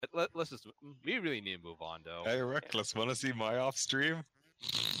let's just. We really need to move on, though. Hey, Reckless, want to see my off stream?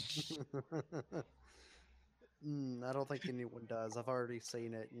 I don't think anyone does. I've already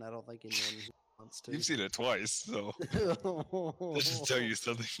seen it, and I don't think anyone wants to. You've seen it twice, so let's just tell you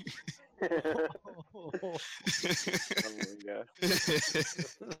something. Oh my god.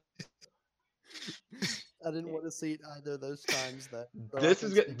 I didn't want to see it either of those times.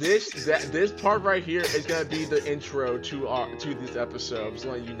 This part right here is gonna be the intro to this episode. I'm just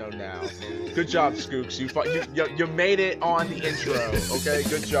letting you know now. Good job, Scoops. You made it on the intro. Okay,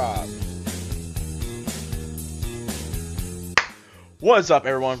 good job. What's up,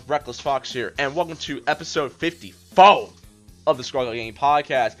 everyone? Reckless Fox here, and welcome to episode 54 of the ScrubClub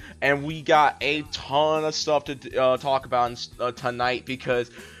Podcast. And we got a ton of stuff to talk about tonight because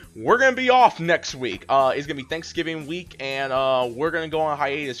we're going to be off next week. It's going to be Thanksgiving week, and we're going to go on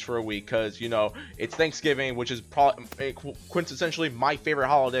hiatus for a week because, you know, it's Thanksgiving, which is probably quintessentially my favorite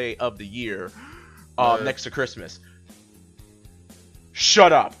holiday of the year, next to Christmas.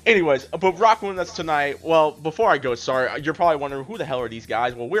 Shut up. Anyways, but rocking with us tonight. Well, before I go, sorry, you're probably wondering who the hell are these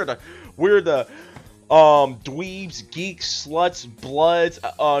guys. Well, we're the dweebs, geeks, sluts, bloods,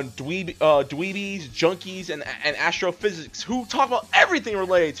 dweebies, junkies, and astrophysics who talk about everything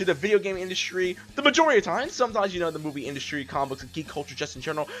related to the video game industry. The majority of times, sometimes the movie industry, comic books, and geek culture just in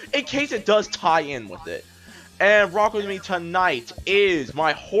general, in case it does tie in with it. And rocking with me tonight is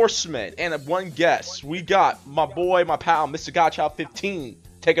my horseman and one guest. We got my boy, my pal, Mr. Godchild 15.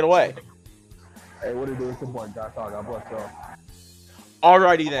 Take it away. Hey, what are you doing? It's your boy, God bless y'all.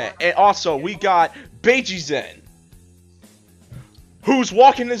 Alrighty then. And also, we got Beiji Zen, who's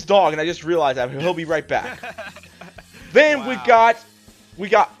walking his dog, and I just realized that he'll be right back. Then Wow. we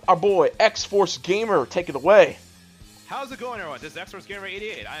got our boy, X-Force Gamer. Take it away. How's it going, everyone? This is X-Force Gamer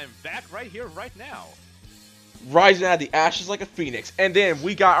 88. I am back right here, right now. Rising out of the ashes like a phoenix. And then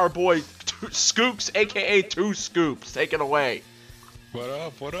we got our boy, Scoops, aka Two Scoops. Take it away. What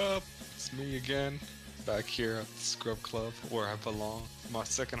up? What up? It's me again, back here at the Scrub Club, where I belong. My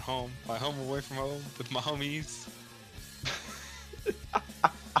second home, my home away from home with my homies.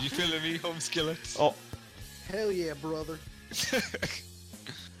 You feeling me, home skillets? Oh. Hell yeah, brother.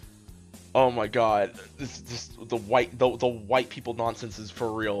 Oh my god, the white people nonsense is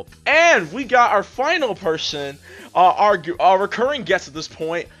for real. And we got our final person, our recurring guest at this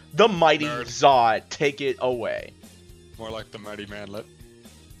point, the mighty Nerd. Zod. Take it away. More like the mighty manlet.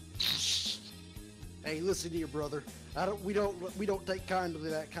 Hey, listen here, brother. We don't take kindly to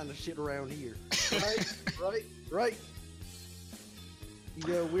that kind of shit around here. Right. You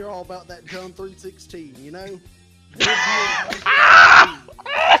know, we're all about that John 3:16. You know.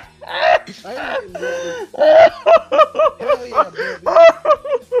 Amen, brother. Hell yeah, baby.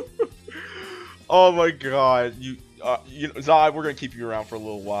 Oh my god, Zod, we're gonna keep you around for a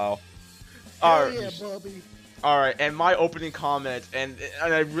little while. Hell yeah, Bubby. Alright, and my opening comment, and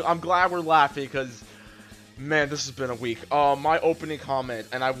I'm glad we're laughing because, man, this has been a week. My opening comment,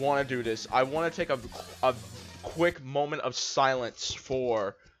 and I want to do this. I want to take a quick moment of silence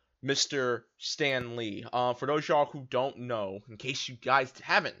for Mr. Stan Lee. For those of y'all who don't know, in case you guys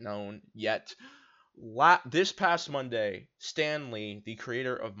haven't known yet, this past Monday, Stan Lee, the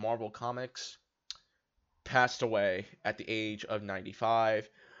creator of Marvel Comics, passed away at the age of 95.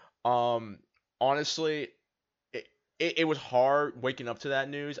 Honestly, it was hard waking up to that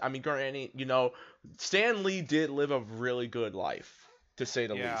news. I mean, granted, Stan Lee did live a really good life, to say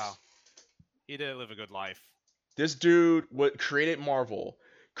the least. He did live a good life. This dude created Marvel,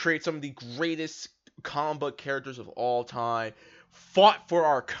 created some of the greatest comic book characters of all time, fought for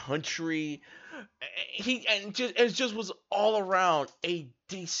our country. It just was all around a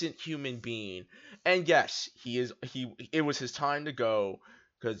decent human being. And yes, it was his time to go.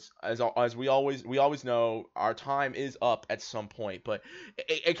 Because as we always know, our time is up at some point, but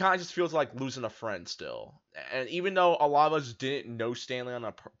it kind of just feels like losing a friend still. And even though a lot of us didn't know Stan Lee on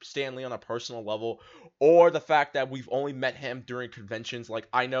a personal level, or the fact that we've only met him during conventions, like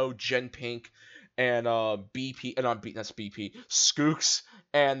I know Jen Pink and BP, that's BP, Skooks,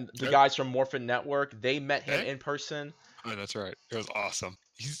 and the guys from Morphin Network, they met him in person. Oh, that's right. It was awesome.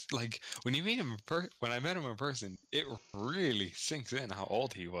 He's like, when you meet him when I met him in person, it really sinks in how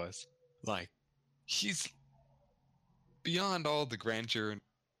old he was. Like, he's beyond all the grandeur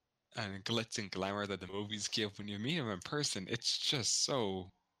and glitz and glamour that the movies give. When you meet him in person, it's just so,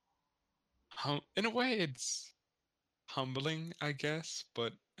 in a way, it's humbling, I guess.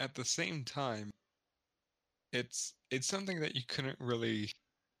 But at the same time, it's something that you couldn't really.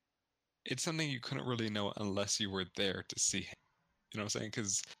 It's something you couldn't really know unless you were there to see him. You know what I'm saying?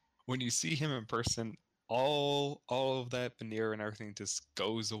 Because when you see him in person, all of that veneer and everything just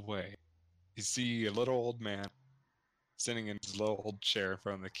goes away. You see a little old man sitting in his little old chair in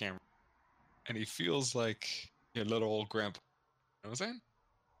front of the camera, and he feels like your little old grandpa. You know what I'm saying?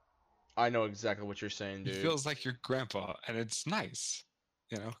 I know exactly what you're saying, He dude. feels like your grandpa, and it's nice,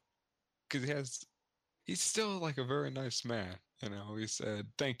 you know, because he's still like a very nice man. You know, he said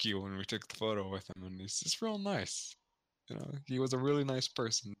thank you when we took the photo with him, and he's just real nice. You know, he was a really nice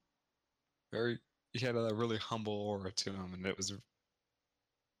person. He had a really humble aura to him, and it was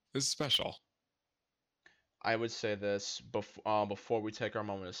special. I would say this before we take our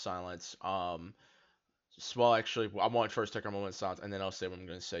moment of silence. Well, actually, I want to first take our moment of silence, and then I'll say what I'm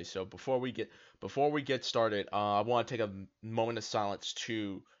going to say. So before we get started, I want to take a moment of silence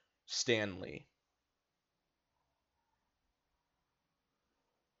to Stan Lee.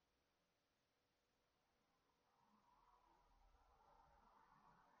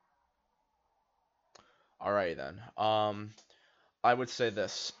 Alright then. I would say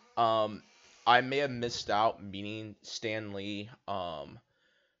this. I may have missed out meeting Stan Lee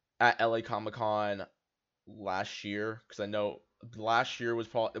at LA Comic Con last year, because I know last year was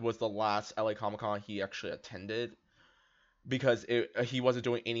the last LA Comic Con he actually attended, because he wasn't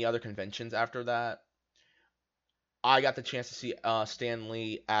doing any other conventions after that. I got the chance to see Stan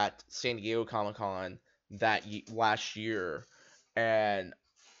Lee at San Diego Comic Con last year, and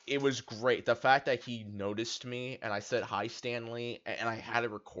it was great. The fact that he noticed me and I said hi, Stan Lee, and I had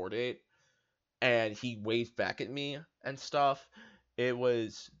it recorded, and he waved back at me and stuff. It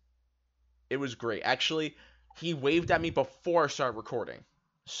was great. Actually, he waved at me before I started recording,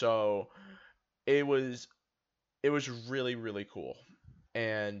 so it was really, really cool.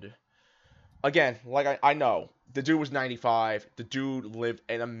 And again, like I know the dude was 95. The dude lived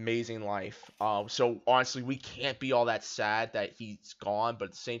an amazing life. So honestly, we can't be all that sad that he's gone. But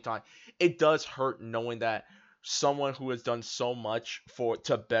at the same time, it does hurt knowing that someone who has done so much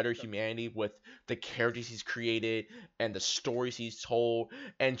to better humanity with the characters he's created and the stories he's told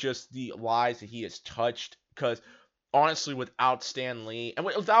and just the lives that he has touched. Because honestly, without Stan Lee and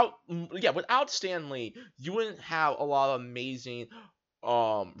without Stan Lee, you wouldn't have a lot of amazing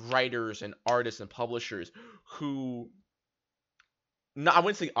writers and artists and publishers who I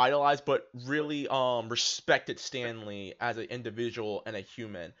wouldn't say idolized, but really respected Stan Lee as an individual and a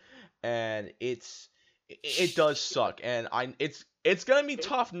human. And it does suck, and it's gonna be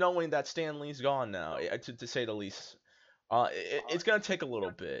tough knowing that Stan Lee's gone now, to say the least. It's gonna take a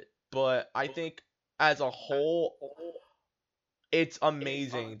little bit, but I think as a whole, it's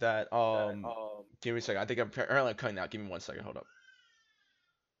amazing that give me a second. I think apparently I'm cutting out. Give me 1 second. Hold up.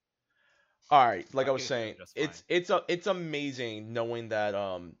 All right, like I was saying, it's amazing knowing that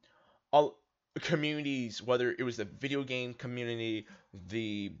all communities, whether it was the video game community,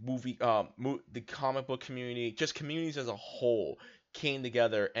 the movie, the comic book community, just communities as a whole, came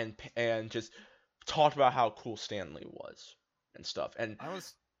together and just talked about how cool Stan Lee was and stuff. And I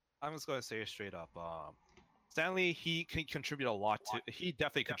was going to say it straight up. Stan Lee, he contributed a lot to. He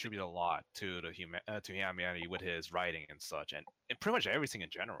definitely contributed a lot to to humanity with his writing and such, and pretty much everything in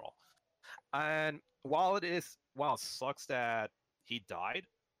general. And while it sucks that he died,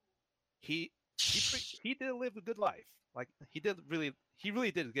 he did live a good life. Like he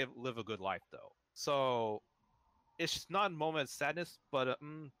really did live a good life though. So it's not a moment of sadness, but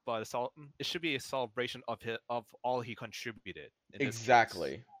it should be a celebration of all he contributed.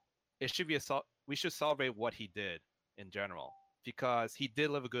 Exactly. It should be we should celebrate what he did in general, because he did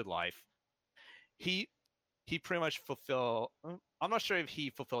live a good life. He pretty much fulfilled. I'm not sure if he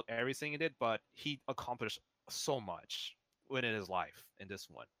fulfilled everything he did, but he accomplished so much within his life in this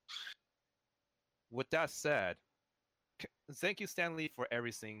one. With that said, thank you, Stan Lee, for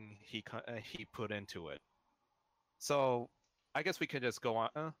everything he put into it. So I guess we could just go on.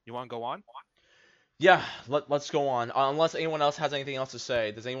 You want to go on? Yeah, let's go on. Unless anyone else has anything else to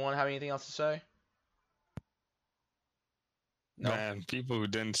say. Does anyone have anything else to say? No. Man, people who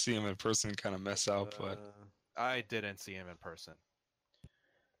didn't see him in person kind of mess out, but I didn't see him in person.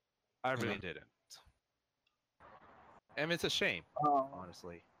 I really didn't. And it's a shame,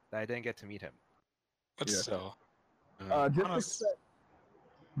 honestly, that I didn't get to meet him. But so,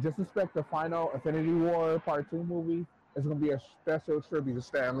 just expect the final Infinity War Part 2 movie. It's gonna be a special tribute to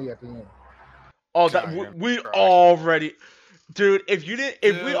Stan Lee at the end. Oh, that we already, dude. If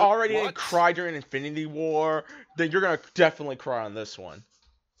we already didn't cry during Infinity War, then you're gonna definitely cry on this one.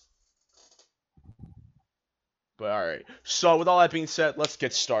 But alright, so with all that being said, let's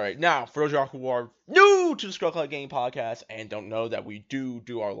get started. Now, for those who are new to the ScrubClub Game Podcast and don't know that we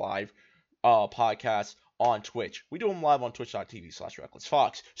do our live podcast on Twitch. We do them live on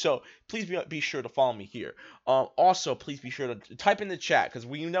twitch.tv/RecklessFox. So please be sure to follow me here. Also, please be sure to type in the chat because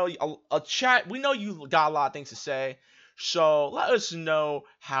we know a chat. We know you got a lot of things to say. So let us know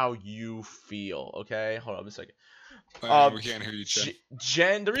how you feel. Okay, hold on a second. We can't hear you, Jen.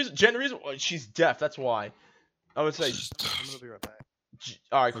 Jen, the reason she's deaf. That's why. I would say. I'm gonna be right back.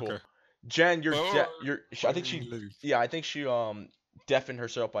 All right, cool. Okay. Jen, you're Oh, I think she. leave. Yeah, I think she deafened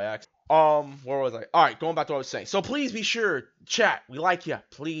herself by accident. Where was I? All right, going back to what I was saying. So please be sure, chat. We like you.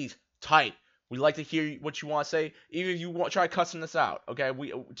 Please type. We like to hear what you want to say. Even if you want try cussing us out, okay?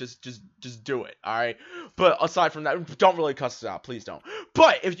 We just do it, all right? But aside from that, don't really cuss us out, please don't.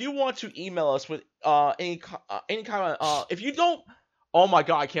 But if you want to email us with any kind of if you don't, oh my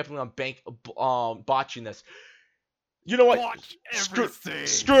god, I can't believe I'm botching this. You know what? Watch Screw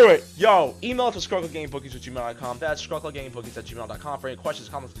everything. it. Yo, email us at ScrubClubGamingBookies@gmail.com. That's ScrubClubGamingBookies@gmail.com for any questions,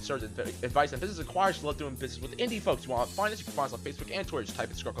 comments, concerns, advice, and business inquiries. We love doing business with indie folks. You want to find us? You can find us on Facebook and Twitter. Just type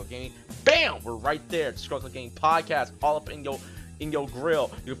in Scrub Club Gaming. Bam! We're right there. It's Scrub Club Gaming Podcast, all up in your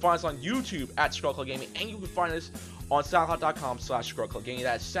grill. You can find us on YouTube at Scrub Club Gaming, and you can find us on SoundCloud.com/ScrubClubGaming.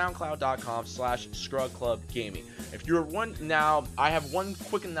 That's SoundCloud.com/ScrubClubGaming. If you're one now, I have one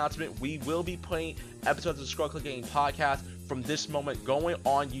quick announcement. We will be putting episodes of the ScrubClub Gaming Podcast from this moment going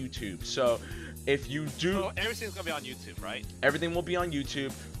on YouTube. So if you do, So everything's gonna be on YouTube, right? everything will be on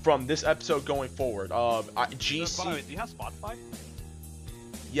YouTube from this episode going forward. By the GC, way, do you have Spotify?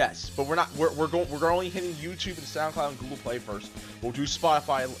 yes, but we're only hitting YouTube and SoundCloud and Google Play first. We'll do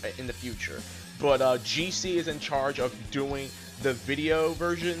Spotify in the future. But GC is in charge of doing the video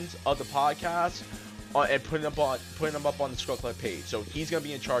versions of the podcast and putting them up on the Scrub Club page. So he's gonna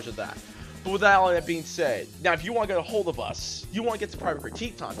be in charge of that. But with all that being said, now if you want to get a hold of us, you want to get to private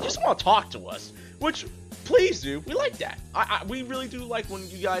critique time, you just want to talk to us, which please do. We like that. We really do like when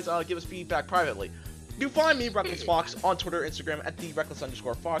you guys give us feedback privately. You can find me, Reckless Fox, on Twitter, Instagram at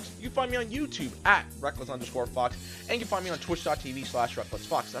 @Reckless_Fox. You can find me on YouTube at Reckless_Fox, and you can find me on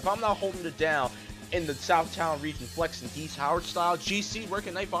Twitch.tv/RecklessFox. If I'm not holding it down in the Southtown region, flexing East Howard style, GC, where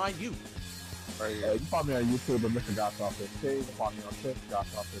can they find you? Right here. You can find me on YouTube at Mr. Gossoffice. You can find me on Twitch,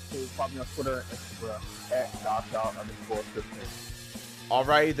 Gossoffice. You can find me on Twitter and Instagram at Gossoffice_15.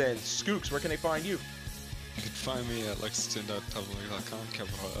 Alright then, Skooks, where can they find you? You can find me at lexington.tumblr.com,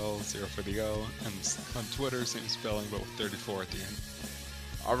 capital L, 0 for the O, and on Twitter, same spelling, but with 34 at the end.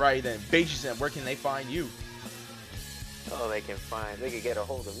 Alright then, Beijisen, where can they find you? Oh, they can get a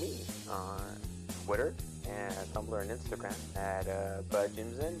hold of me on Twitter and Tumblr and Instagram at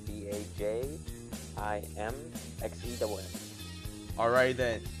Bajimzen, BAJIMXEWN. Alright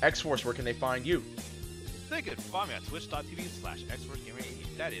then, X-Force, where can they find you? They could find me at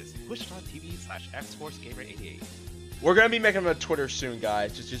twitch.tv/XForceGamer88. That is twitch.tv/XForceGamer88. We're gonna be making a Twitter soon,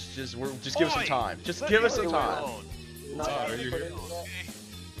 guys. Just give us some time. Just give us some time.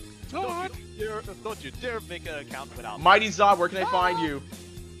 Don't you dare make an account without me. Mighty Zod, where can they find you?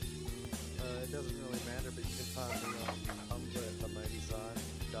 It doesn't really matter, but you can find me on Tumblr at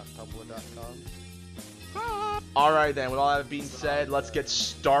themightyzod.tumblr.com. Alright then, with all that being said, let's get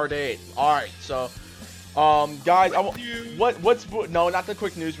started. Alright, so guys, no, not the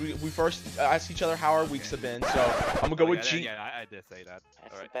quick news. We first asked each other how our weeks have been, so I'm gonna go with G. Yeah, I did say that.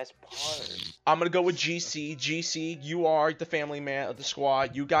 That's Alright. the best part. I'm gonna go with GC. GC, you are the family man of the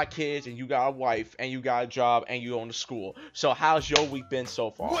squad. You got kids, and you got a wife, and you got a job, and you own a school. So how's your week been so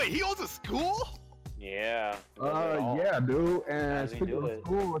far? Wait, he owns a school? Yeah. Yeah, dude. And How's he speaking do of it?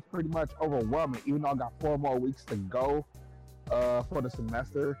 school, it's pretty much overwhelming. Even though I got 4 more weeks to go for the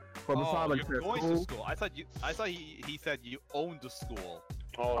semester. But besides, like, you're going school, to school. I thought he said you owned the school.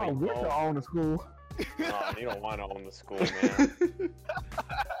 I wish I owned a school. No, you don't want to own the school, man.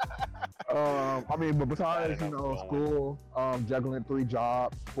 I mean, but besides, Got enough school, juggling 3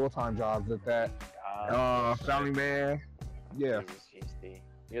 jobs, full-time jobs at that, family man, yeah,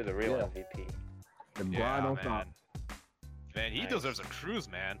 You're the real Yeah. MVP. the grind Yeah, on man. top. Man, he Nice. deserves a cruise,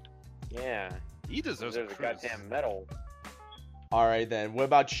 man. Yeah. He deserves a There's a cruise. goddamn medal. Alright then, what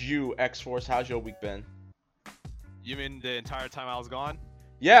about you, X-Force? How's your week been? You mean the entire time I was gone?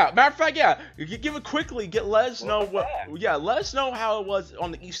 Yeah, matter of fact, yeah. You can give it quickly. Let us know Welcome back. let us know how it was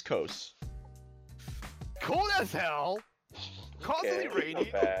on the East Coast. Cold as hell. Constantly Okay,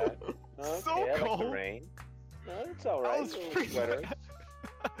 rainy. not bad. So Okay, I like the cold. rain. No, it's I alright. was Little freezing. sweater.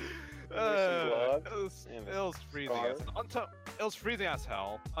 It gloves was freezing. It was freezing as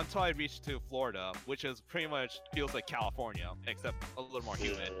hell until I reached to Florida, which is pretty much feels like California, except a little more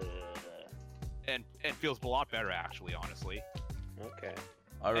humid, and feels a lot better actually, honestly. Okay.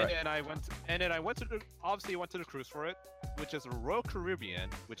 Alright. And then I went to the obviously went to the cruise for it, which is Royal Caribbean,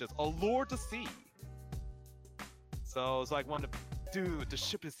 which is Allure to Sea. So it's like dude, the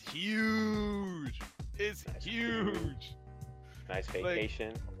ship is huge. It's That's huge. Nice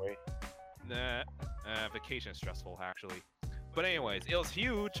vacation. Wait. Nah, vacation is stressful actually. But anyways, it was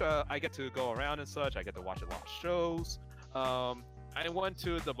huge. I get to go around and such. I get to watch a lot of shows. I went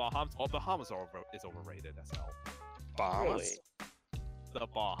to the Bahamas. Oh, Bahamas is overrated as hell. Bahamas. Really? The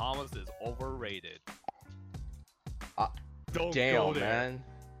Bahamas is overrated. Don't Damn, go there. man.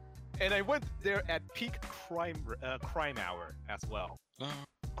 And I went there at peak crime hour as well.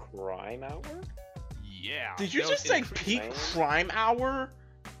 Crime hour? Yeah. Did you there just was say increased- peak crime hour?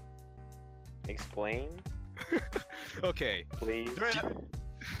 Explain, Okay. please.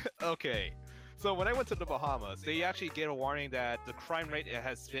 Okay. So when I went to the Bahamas, they actually gave a warning that the crime rate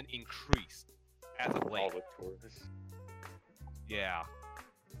has been increased as of All late. the tourists. Yeah.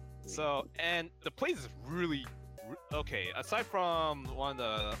 So and the place is really okay. Aside from one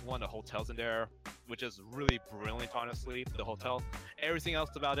of the hotels in there, which is really brilliant, honestly, the hotel. Everything else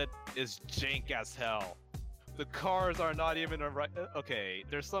about it is jank as hell. The cars are not even a right. Okay,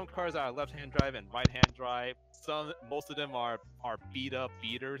 there's some cars that are left-hand drive and right-hand drive. Most of them are beat up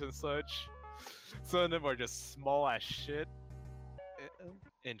beaters and such. Some of them are just small as shit.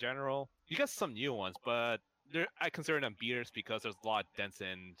 In general, you got some new ones, but I consider them beaters because there's a lot of dents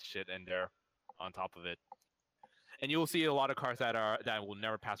and shit in there on top of it. And you will see a lot of cars that will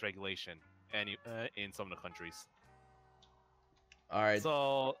never pass regulation in some of the countries. All right.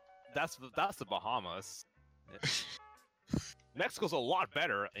 So that's the Bahamas. Mexico's a lot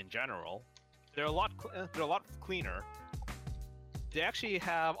better in general. They're a lot cleaner. They actually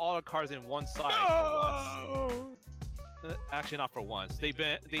have all the cars in one side for once. Actually, not for once. They've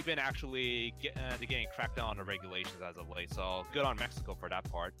been actually getting cracked down on the regulations as of late. So good on Mexico for that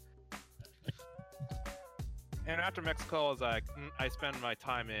part. And after Mexico, I was like, I spent my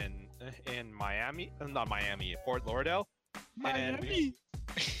time in Miami, not Miami, Fort Lauderdale. Miami.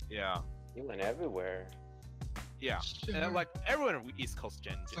 Yeah, You went everywhere. yeah. And like everyone in East Coast,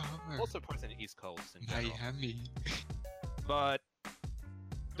 Summer. most of the parts in the East Coast in general. Miami. But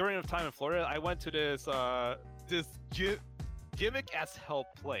during the time in Florida, I went to this gimmick as hell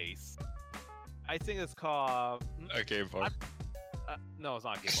place. I think it's called. Okay, bar. No, it's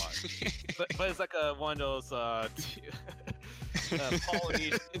not a gay bar. but it's like one of those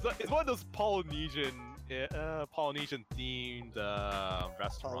Polynesian. It's one of those Polynesian themed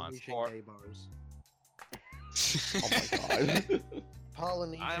restaurants. Polynesian gay bars. Oh my god.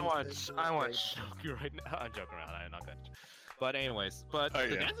 Polynesian. I want to gay bars. choke you right now. I'm joking around. I'm not gonna. But anyways, the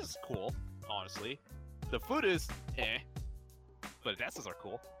dance is cool. Honestly, the food is but the dances are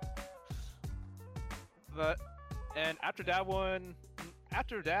cool. And after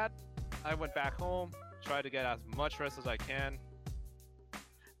that, I went back home, tried to get as much rest as I can.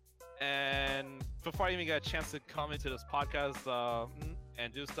 And before I even got a chance to come into this podcast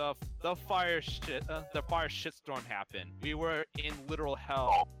and do stuff, the fire shitstorm happened. We were in literal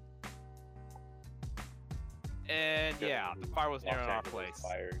hell. And yeah, the fire was near our place.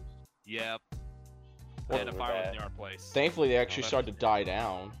 Fires. Yep. What And the was fire was that? near our place. Thankfully, they actually started to die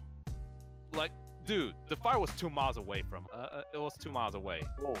down. Like, dude, the fire was 2 miles away from. It was 2 miles away.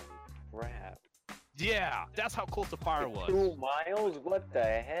 Holy crap. Yeah, that's how close the fire was. 2 miles? What the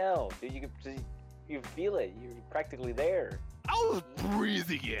hell? Dude, you feel it. You're practically there. I was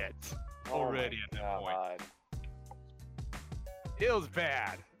breathing it already Oh at that my point. God. It was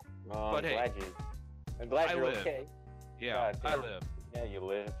bad. Oh, But hey, I'm glad I you're live. okay. Yeah, God I damn. live. Yeah, you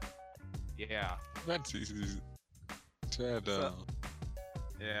live. Yeah,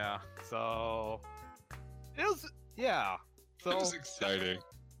 yeah. So it was. Yeah. So It was exciting.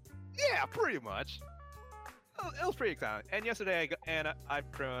 yeah, pretty much. It was pretty exciting. And yesterday, I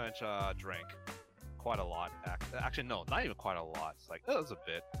pretty much drank quite a lot. Actually, no, not even quite a lot. It's like it was a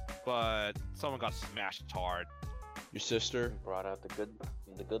bit, but someone got smashed hard. Your sister? Brought out the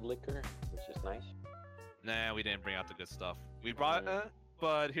good liquor, which is nice. Nah, we didn't bring out the good stuff. We brought,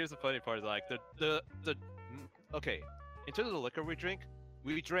 but here's the funny part: is like okay, in terms of the liquor we drink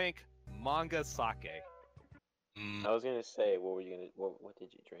manga sake. Mm, I was gonna say, what did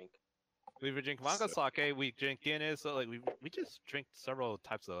you drink? We would drink manga sake. We drink Guinness. So like we just drink several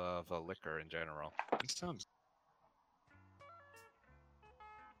types of liquor in general. it sounds.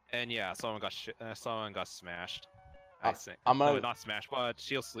 And yeah, someone got smashed. I think. I'm No, gonna. not smashed, but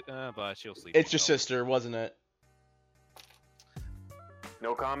she'll sleep. It's your though. sister, wasn't it?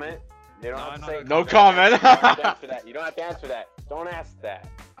 No comment. You don't No, have I'm to not say. gonna No comment. comment. You don't have to answer that. You don't have to answer that. Don't ask that.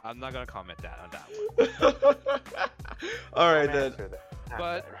 I'm not gonna comment on that one. All right Don't then. answer that.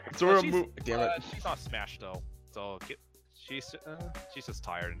 But- So we're she's, Damn it. she's not smashed though. So she's just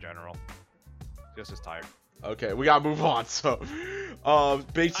tired in general. She's just tired. Okay, we gotta move on. So,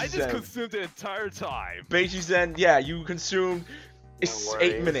 Beichi I just Zen. consumed the entire time. Beichi Zen, yeah, you consumed Don't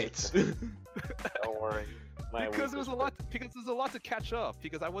 8 worry. minutes. Don't worry. My Because week there's a was lot. Because there's a lot to catch up.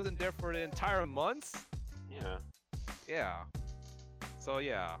 Because I wasn't there for the entire months. Yeah. Yeah. So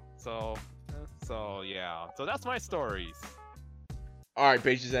yeah. So yeah. So that's my stories. All right,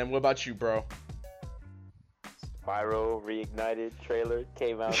 Beichi Zen, what about you, bro? Spyro Reignited trailer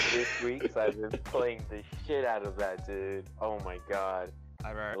came out this week, so I've been playing the shit out of that, dude. Oh my god.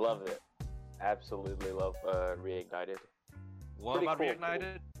 I love it. Absolutely love Reignited. What Pretty about cool.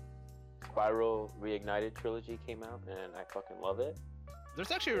 Reignited? Spyro Reignited trilogy came out, and I fucking love it.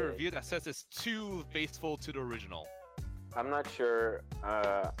 There's actually a review that says it's too faithful to the original. I'm not sure.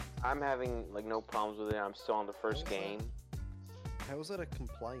 I'm having like no problems with it. I'm still on the first game. How is that a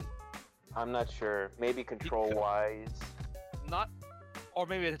complaint? I'm not sure. Maybe control-wise. Not, or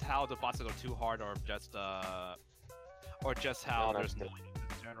maybe it's how the bosses are too hard, or just how No, there's no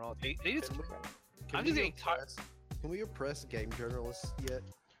that's in general. They just. Can I'm we just getting tired. Can we oppress game journalists yet?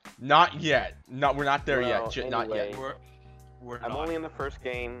 Not yet. No, we're not there Well, yet. Not yet. anyway. We're I'm not. only in the first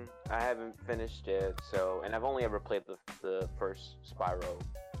game. I haven't finished it, so and I've only ever played the first Spyro,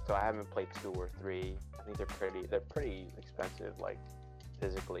 so I haven't played 2 or 3. I think they're pretty expensive, like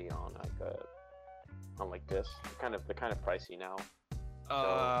physically on like this. They're kind of pricey now.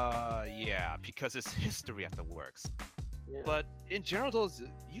 Yeah, because it's history at the works. Yeah. But in general, those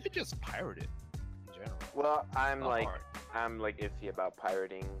you could just pirate it. In general. Well, I'm Not like hard. iffy about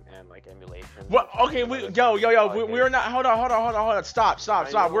pirating and like emulation. What? Okay, we're not. Hold on.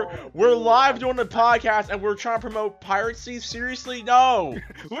 Stop. We're live doing the podcast and we're trying to promote piracy. Seriously, no.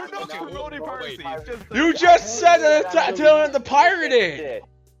 We're not promoting piracy. wait. You just said that telling the pirate it. Shit.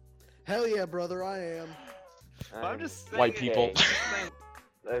 Hell yeah, brother, I am. But I'm just saying, White people. Okay.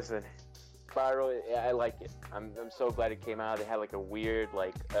 Listen, Spyro, I like it. I'm so glad it came out. It had like a weird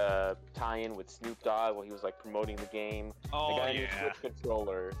like tie-in with Snoop Dogg while he was like promoting the game. Oh They got a new yeah. Switch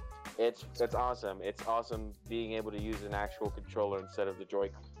controller. It's awesome. It's awesome being able to use an actual controller instead of the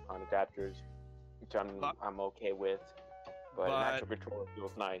Joy-Con adapters, which I'm okay with. But an actual controller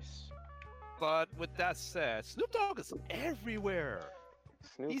feels nice. But with that said, Snoop Dogg is everywhere.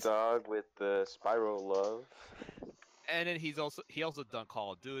 Snoop Dogg with the Spyro love. And then he also done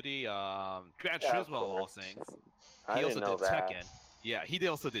Call of Duty, Gran Yeah, of Turismo, of all course. things. I He also didn't know did that. Tekken. Yeah, he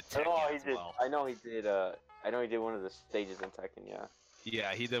also did Tekken Oh, he as did. well. I know he did. I know he did one of the stages in Tekken. Yeah.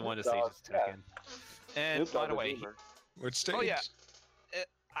 Yeah, he did one of the Snoop stages Dogg, of Tekken. And Snoop by Dogg the the way, gamer. Which stage? oh yeah,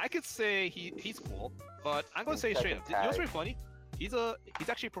 I could say he's cool, but I'm gonna say it straight up. You know what's Tekken really funny? He's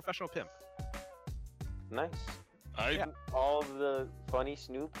actually a professional pimp. Nice. Yeah. All the funny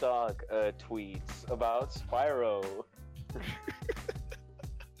Snoop Dogg tweets about Spyro.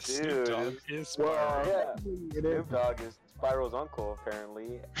 Snoop Dogg Dude, is Well, Spyro. yeah. It is. Snoop Dogg is Spyro's uncle,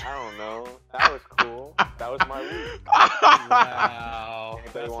 apparently. I don't know. That was cool. That was my week. Wow,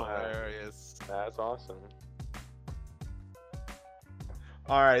 Anybody that's wanna- hilarious. That's awesome.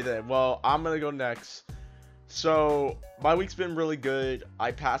 All right then. Well, I'm gonna go next. So my week's been really good.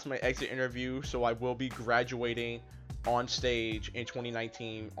 I passed my exit interview, so I will be graduating on stage in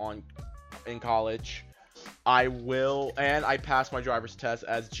 2019 in college. I passed my driver's test,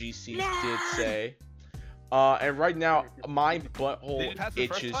 as GC did say. And right now my Did butthole you pass the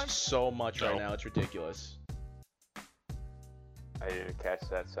first itches time? so much right No. now. It's ridiculous. I didn't catch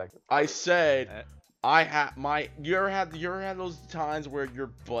that second. I part. said you ever had those times where your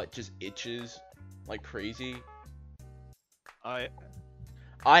butt just itches like crazy? I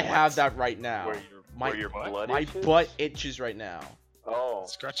have that right now. Where your blood My itches? butt itches right now. Oh.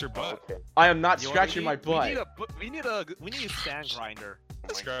 Scratch your butt. Okay. I am not You know what scratching my butt. We need a sand grinder.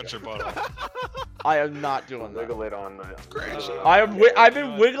 Scratch your butt. I am not doing that. Wiggle it on the. Scratch it. I've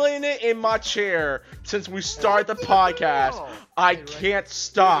been wiggling it in my chair since we started the podcast. I can't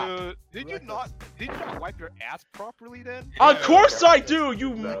stop. Dude, did you not wipe your ass properly then? Of course I do.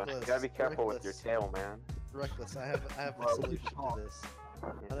 You. You gotta be careful with your Reckless. tail, man. Reckless, I have a solution to this.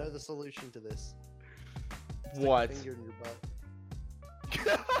 I know the solution to this. Stick a What? finger in your butt.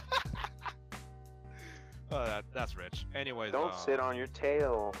 Oh, that's rich. Anyways, Don't sit on your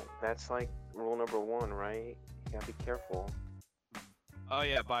tail. That's like rule number 1, right? You gotta be careful. Oh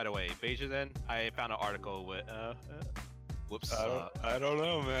yeah, by the way, Beijing, I found an article with whoops. I don't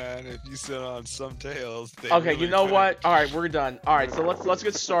know, man. If you sit on some tails, they Okay, really you know could. what? All right, we're done. All right, so let's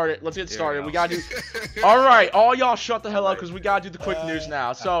get started. Let's get Here started. we We go. gotta do. All right, all y'all shut the hell up because we gotta do the quick news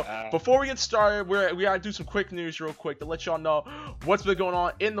now. So before we get started, we gotta do some quick news real quick to let y'all know what's been going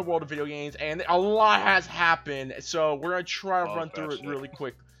on in the world of video games, and a lot has happened. So we're gonna try to Love run that through it shit. really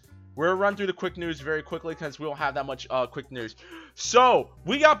quick. we're gonna run through the quick news very quickly because we don't have that much quick news. So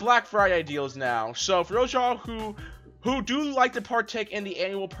we got Black Friday deals now. So for those y'all who do like to partake in the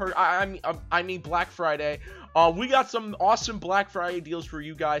annual I mean Black Friday, we got some awesome Black Friday deals for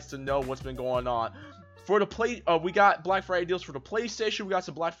you guys to know what's been going on. For the we got Black Friday deals for the PlayStation. We got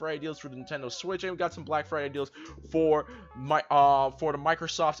some Black Friday deals for the Nintendo Switch, and we got some Black Friday deals for the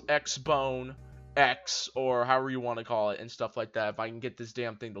Microsoft's Xbone X, or however you want to call it, and stuff like that. If I can get this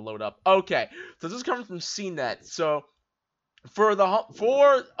damn thing to load up. Okay, so this is coming from CNET. So for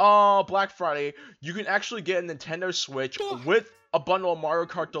Black Friday, you can actually get a Nintendo Switch with a bundle of Mario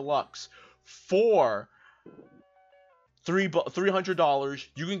Kart Deluxe for $300.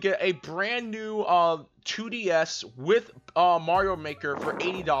 You can get a brand new 2DS with Mario Maker for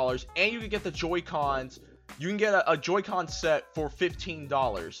 $80, and you can get the Joy-Cons. You can get a Joy-Con set for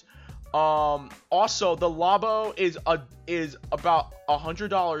 $15. Also, the Labo is about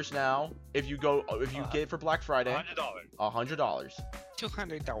 $100 now. If you get it for Black Friday, $100. $200.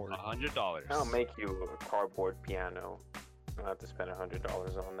 $100. I'll make you a cardboard piano. I'll have to spend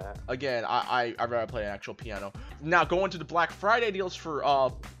 $100 on that. Again, I'd rather play an actual piano. Now, going to the Black Friday deals for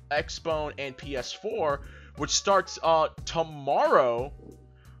Xbone and PS4, which starts tomorrow.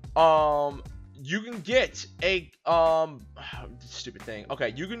 You can get a stupid thing.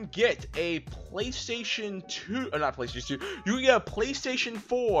 Okay, you can get a PlayStation 2, not PlayStation 2. You can get a PlayStation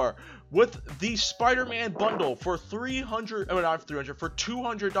 4 with the Spider-Man bundle for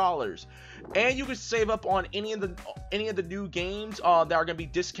 $200, and you can save up on any of the new games that are gonna be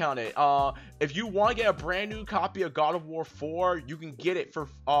discounted. If you want to get a brand new copy of God of War 4, you can get it for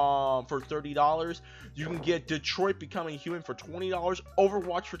 $30. You can get Detroit Becoming Human for $20,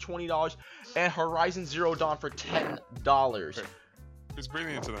 Overwatch for $20, and Horizon Zero Dawn for $10. Who's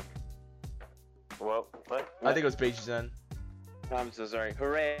bringing it to them? Well, what? I think it was Beiji Zen. I'm so sorry.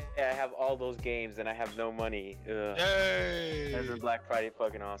 Hooray! I have all those games and I have no money. Ugh. Yay! That's Black Friday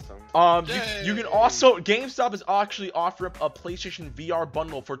fucking awesome. You can also, GameStop is actually offering a PlayStation VR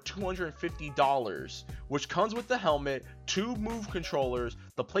bundle for $250, which comes with the helmet, 2 Move controllers,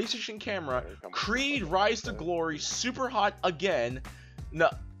 the PlayStation camera, Creed Rise to Glory, Super Hot again. No,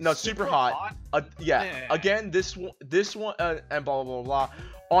 Super Hot. Yeah. Again, this one, and blah blah blah.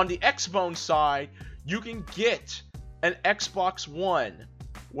 On the Xbone side, you can get an Xbox One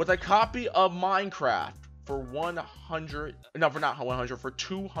with a copy of Minecraft for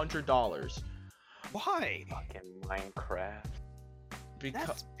 $200. Why? Fucking Minecraft. Because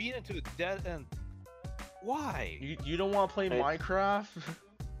That's being into the dead end. Why? you don't want to play Minecraft?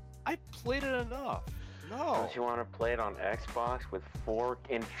 I played it enough. No. Don't you want to play it on Xbox with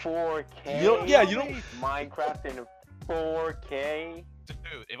 4K? Yeah, you don't. Minecraft in 4K. Dude,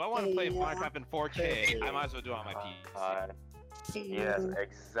 if I want to play Minecraft in 4K, I might as well do it on my PC. Yes,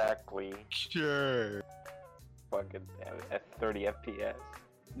 exactly. Sure. Fucking at 30 FPS.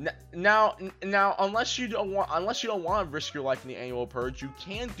 Now, unless you don't want to risk your life in the annual purge, you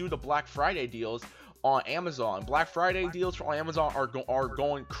can do the Black Friday deals on Amazon. Black Friday deals on Amazon are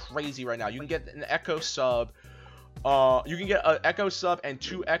going crazy right now. You can get an Echo sub. You can get an Echo sub and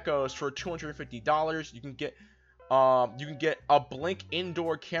 2 Echoes for $250. You can get a Blink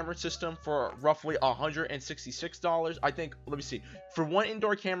indoor camera system for roughly $166. I think, let me see. For 1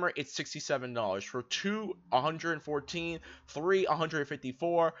 indoor camera, it's $67. For 2, $114. 3,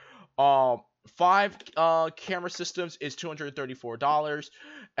 $154. 5 camera systems is $234,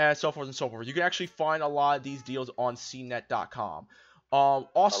 and so forth and so forth. You can actually find a lot of these deals on CNET.com.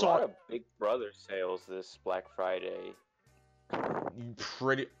 Also, a lot of Big Brother sales this Black Friday.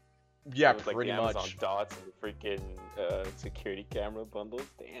 Pretty It was like pretty the much. Amazon Dots and freaking security camera bundles.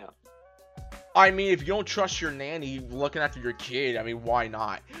 Damn. I mean, if you don't trust your nanny looking after your kid, I mean, why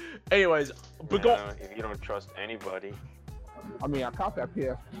not? Anyways, but If you don't trust anybody. I mean, I copped that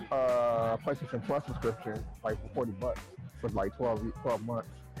PlayStation Plus subscription like for $40 for like 12 months.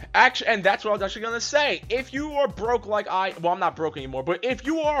 Actually, and that's what I was actually gonna say. If you are broke like well, I'm not broke anymore, but if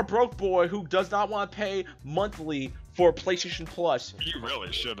you are a broke boy who does not want to pay monthly for PlayStation Plus, You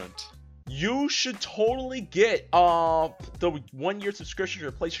really shouldn't. you should totally get the 1-year subscription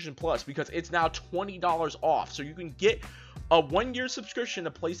to PlayStation Plus, because it's now $20 off. So you can get a 1-year subscription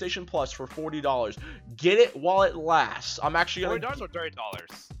to PlayStation Plus for $40. Get it while it lasts. I'm actually gonna $40 or $30?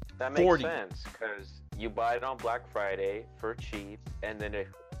 That makes 40. sense, because you buy it on Black Friday for cheap, and then it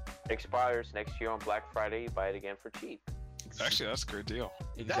expires next year on Black Friday, you buy it again for cheap. Actually, that's a great deal.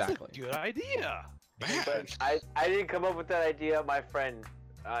 exactly. That's a good idea. Man. But I didn't come up with that idea, my friend.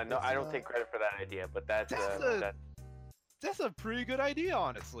 No, I don't take credit for that idea, but that's a pretty good idea,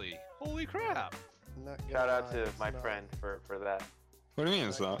 honestly. Holy crap. Not gonna shout out lie, to it's my not. friend for that. What do you mean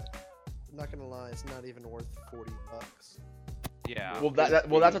it's not? I'm not gonna lie, it's not even worth $40. Yeah. Well,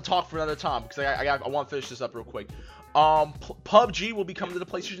 that's a talk for another time because I want to finish this up real quick. PUBG will be coming to the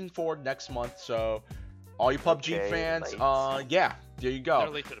PlayStation 4 next month, so all you PUBG Okay, fans, late. yeah, there you go. They're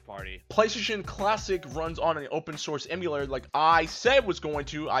late to the party. PlayStation Classic runs on an open source emulator, like I said was going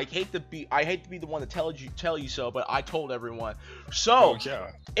to. I hate to be the one to tell you so, but I told everyone. So Oh,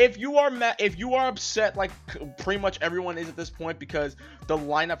 yeah. if you are upset, like pretty much everyone is at this point, because the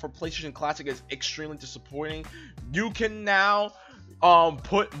lineup for PlayStation Classic is extremely disappointing, you can now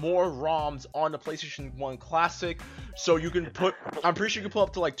put more ROMs on the PlayStation 1 Classic. So you can put, I'm pretty sure you can put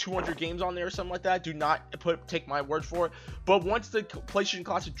up to like 200 games on there or something like that. Do not take my word for it. But once the PlayStation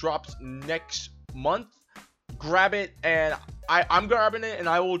Classic drops next month, grab it, and I'm grabbing it, and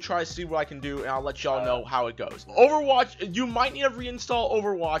I will try to see what I can do, and I'll let y'all know how it goes. Overwatch, you might need to reinstall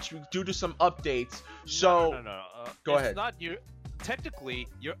Overwatch due to some updates. So No. Go it's ahead. Not you. Technically,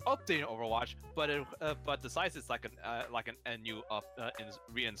 you're updating Overwatch, but the size is like a new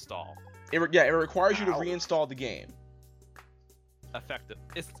reinstall. it requires you to reinstall the game. Effective.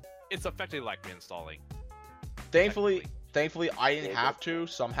 It's effectively like reinstalling. Thankfully, I didn't have to,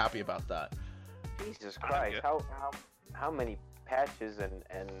 so I'm happy about that. Jesus I Christ! get- How many patches and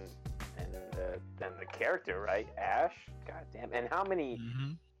the character, right? Ash. God damn. And how many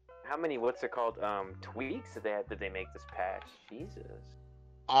what's it called? Tweaks did they make this patch? Jesus.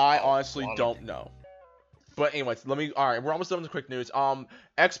 I honestly lot of don't know. But anyways, alright, we're almost done with the quick news.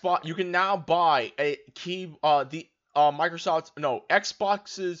 Xbox, you can now buy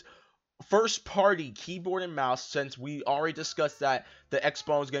Xbox's first party keyboard and mouse, since we already discussed that the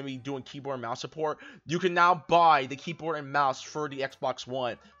Xbox is going to be doing keyboard and mouse support. You can now buy the keyboard and mouse for the Xbox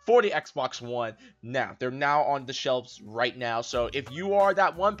One. Now, they're now on the shelves right now. So if you are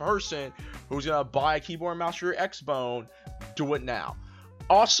that one person who's going to buy a keyboard and mouse for your Xbox, do it now.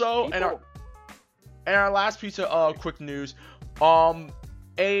 Also, and our last piece of quick news, a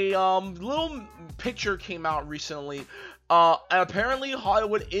little picture came out recently. And apparently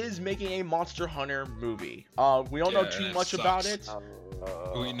Hollywood is making a Monster Hunter movie. We don't know too that much about it. sucks.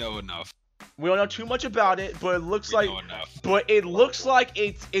 We know enough. We don't know too much about it, but it looks We like know enough.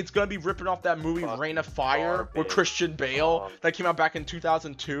 it's gonna be ripping off that movie Fucking Reign of Fire with garbage. Christian Bale that came out back in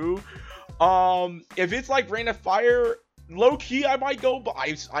 2002. If it's like Reign of Fire, low key I might go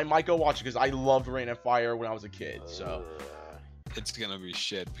watch it because I loved Reign of Fire when I was a kid. So It's gonna be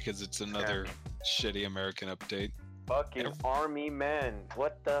shit because it's another shitty American update. fucking army men.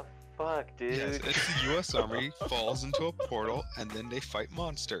 What the fuck, dude? Yes, it's the U.S. Army falls into a portal and then they fight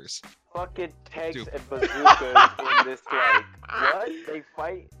monsters. Fucking tanks Dude. and bazookas in this, like, what? They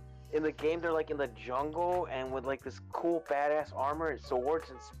fight in the game, they're like in the jungle and with like this cool badass armor and swords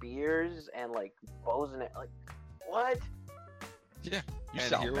and spears and like bows and like, what? Yeah, You and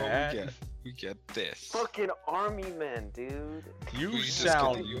sound here mad. what we get this. Fucking army men, dude. You We just get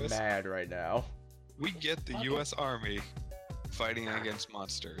sound the US mad right now. We get the U.S. Army fighting against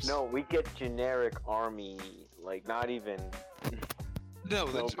monsters. No, we get generic army, like not even. No,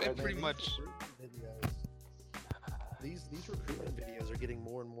 that's No, pretty much. These recruitment videos are getting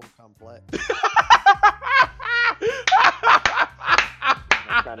more and more complex.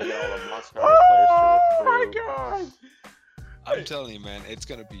 I'm trying to get all the Monster Hunter players to recruit. God! I'm telling you, man, it's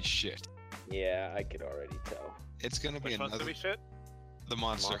gonna be shit. Yeah, I could already tell. It's gonna be Which one's another gonna be shit? the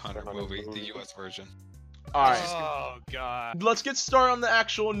Monster Monster Hunter Hunter movie, movie. the U.S. version. Alright. Oh god. Let's get started on the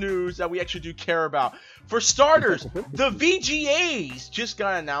actual news that we actually do care about. For starters, the VGAs just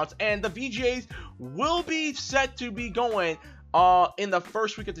got announced, and the VGAs will be set to be going in the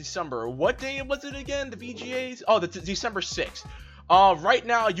first week of December. What day was it again? The VGAs? Oh, December 6th. Right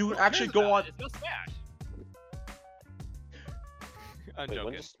now you can actually go on. It's no Smash. I'm Wait, when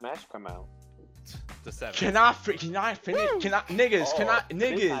joking. does Smash come out? The 7th. Can I finish? Niggas, Oh,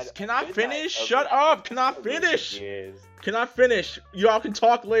 can I midnight finish? of Shut the- up! Can I of the finish? years. Can I finish? Y'all can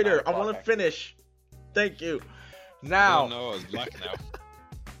talk later. I Talk, want to actually. finish. Thank you. I Now, don't know, it's black now.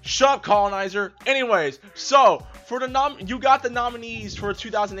 shut up, colonizer. Anyways, so for the you got the nominees for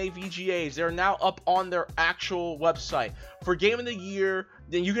 2008 VGAs. They're now up on their actual website. For Game of the Year,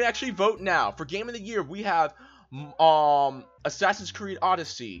 then you can actually vote now. For Game of the Year, we have Assassin's Creed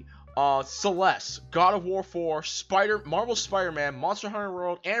Odyssey, Celeste, God of War 4, Marvel Spider-Man, Monster Hunter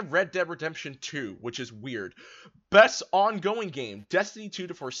World, and Red Dead Redemption 2, which is weird. Best ongoing game: Destiny 2: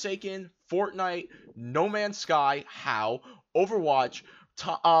 The Forsaken, Fortnite, No Man's Sky, Overwatch,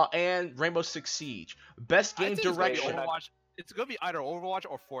 and Rainbow Six Siege. Best I game think it's gonna be direction. Overwatch. It's gonna be either Overwatch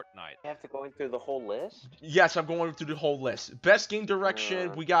or Fortnite. You have to go in through the whole list. Yes, I'm going through the whole list. Best game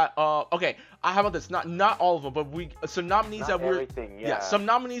direction, we got okay. How about this? Not all of them, but some nominees Not that we're everything, yeah. some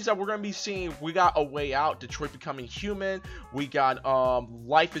nominees that we're gonna be seeing. We got A Way Out, Detroit Becoming Human. We got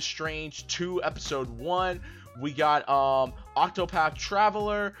Life is Strange 2 Episode 1. We got Octopath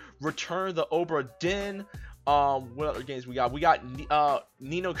Traveler, Return of the Obra Dinn. What other games we got? We got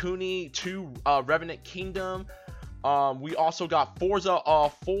Ni no Kuni 2 Revenant Kingdom. We also got Forza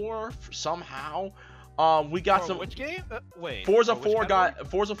 4 somehow. We got some. Which game? Wait. Forza 4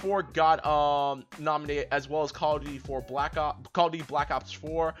 got nominated, as well as Call of Duty Black Ops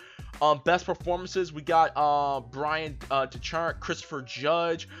 4. Best performances, we got Brian Dechart, Christopher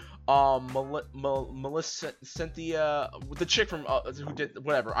Judge, Melissa Cynthia, the chick from who did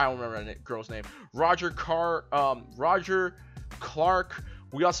whatever, I don't remember the girl's name. Roger Clark.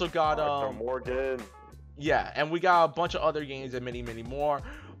 We also got Arthur Morgan. Yeah, and we got a bunch of other games and many more.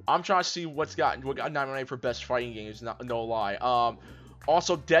 I'm trying to see what got nominated for best fighting games. No lie.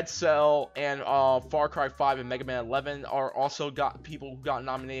 Also, Dead Cell and Far Cry 5 and Mega Man 11 are also got people who got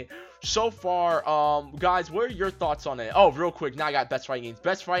nominated so far. Guys, what are your thoughts on it? Oh, real quick, now I got best fighting games.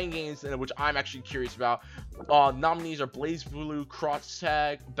 Best fighting games, which I'm actually curious about. Nominees are Blaze Blue Cross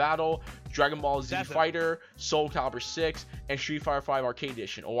Tag Battle, Dragon Ball Z Fighter, Soul Calibur 6, and Street Fighter 5 Arcade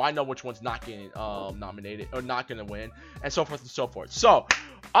Edition. Oh, I know which one's not getting nominated or not gonna win, and so forth and so forth. So,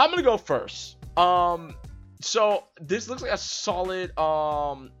 I'm gonna go first. So this looks like a solid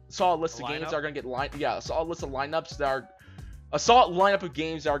list of games that are gonna get a solid list of lineups that are a solid lineup of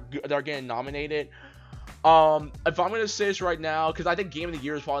games that are getting nominated. If I'm gonna say this right now, because I think Game of the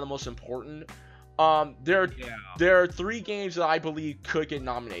Year is probably the most important. There are 3 games that I believe could get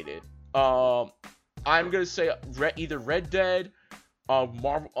nominated. I'm gonna say either Red Dead,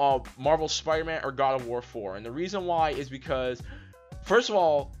 Marvel Spider-Man, or God of War 4. And the reason why is because, first of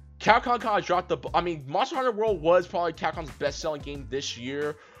all, Capcom kind of dropped Monster Hunter World was probably Capcom's best-selling game this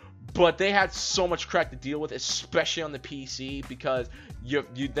year, but they had so much crap to deal with, especially on the PC, because you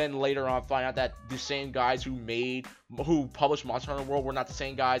then later on find out that the same guys who published Monster Hunter World were not the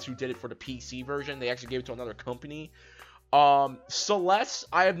same guys who did it for the PC version. They actually gave it to another company. Celeste,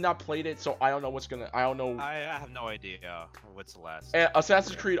 I have not played it, so I don't know I have no idea what's Celeste. And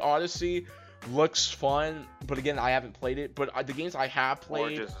Assassin's Creed Odyssey looks fun, but again, I haven't played it. But the games I have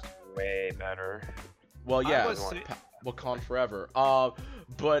played, or just way better. Well, yeah, Wakanda Forever.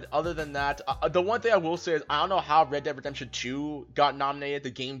 But other than that, the one thing I will say is I don't know how Red Dead Redemption 2 got nominated. The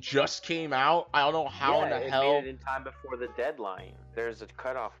game just came out. I don't know how in the hell. It made it in time before the deadline. There's a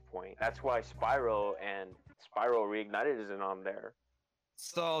cutoff point. That's why Spyro Reignited isn't on there.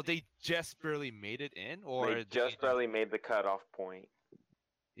 So they just barely made it in, or they just barely made the cutoff point.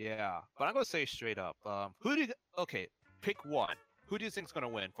 Yeah, but I'm gonna say straight up, pick one. Who do you think's gonna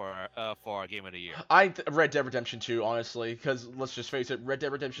win for Game of the Year? Red Dead Redemption 2, honestly, because let's just face it, Red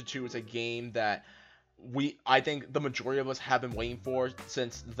Dead Redemption 2 is a game that I think the majority of us have been waiting for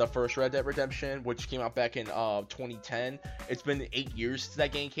since the first Red Dead Redemption, which came out back in 2010. It's been 8 years since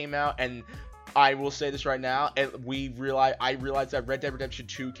that game came out, and I will say this right now, and I realized that Red Dead Redemption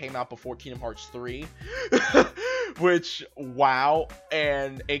 2 came out before Kingdom Hearts 3, which, wow,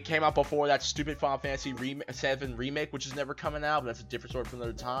 and it came out before that stupid Final Fantasy VII Remake, which is never coming out, but that's a different story for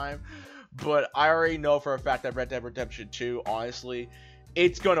another time. But I already know for a fact that Red Dead Redemption 2, honestly,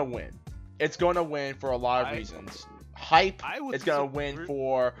 it's gonna win. It's gonna win for a lot of reasons. Hype, it's gonna win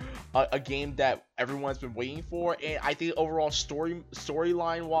for a game that everyone's been waiting for, and I think overall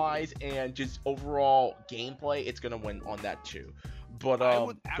storyline wise and just overall gameplay, it's gonna win on that too. But I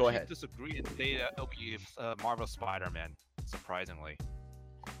would go ahead. Disagree and say that it'll be Marvel Spider-Man, surprisingly,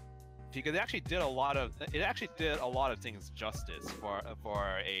 because it actually did a lot of things justice for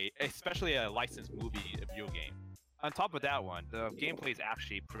especially a licensed movie video game. On top of that one, the gameplay is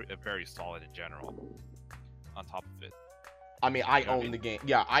actually very solid in general. On top of it, I mean, I own the game.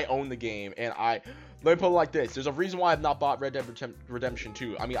 Yeah, I own the game, and let me put it like this: there's a reason why I've not bought Red Dead Redemption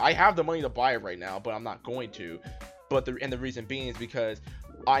 2. I mean, I have the money to buy it right now, but I'm not going to. But the reason being is because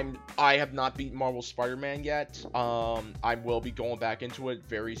I have not beaten Marvel Spider-Man yet. I will be going back into it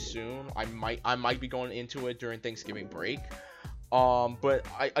very soon. I might be going into it during Thanksgiving break. But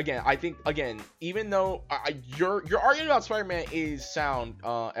I think even though your argument about Spider-Man is sound,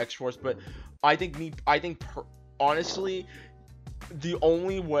 X-Force, but honestly, the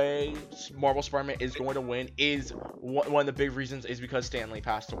only way Marvel Spider-Man is going to win is one of the big reasons is because Stan Lee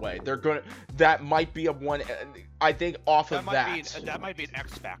passed away. That might be a one. I think off of that. That might be an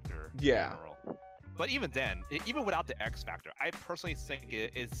X factor. Yeah. But even then, even without the X factor, I personally think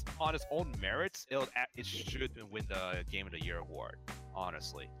it's on its own merits. It should win the Game of the Year award.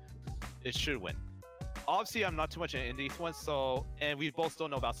 Honestly, it should win. Obviously, I'm not too much in these ones, and we both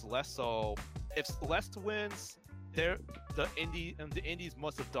don't know about Celeste. So if Celeste wins, the indies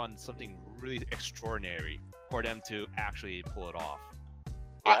must have done something really extraordinary for them to actually pull it off.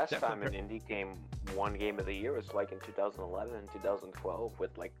 Last time an indie game won Game of the Year was like in 2011 and 2012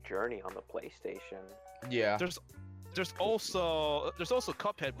 with like Journey on the PlayStation. Yeah. There's also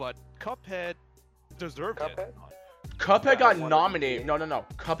Cuphead, but Cuphead deserved it. Cuphead got nominated. No.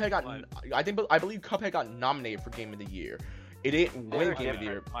 Cuphead got. I believe Cuphead got nominated for Game of the Year. It didn't win Game of the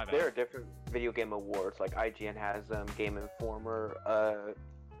Year. There are different video game awards. Like IGN has Game Informer.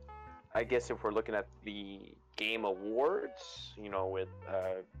 I guess if we're looking at the Game Awards, you know, with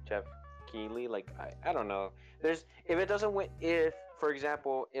Jeff Keighley, like I don't know. If it doesn't win, for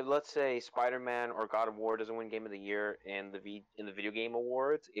example, if let's say Spider-Man or God of War doesn't win Game of the Year in the video game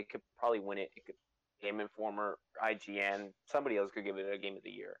awards, it could probably win it. It could Game Informer, IGN, somebody else could give it a Game of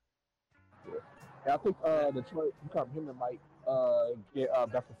the Year. Yeah, I think Detroit Become Human might get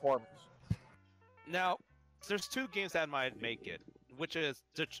best performance. Now, there's two games that might make it, which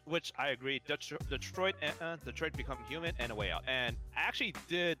I agree, Detroit Become Human and A Way Out. And I actually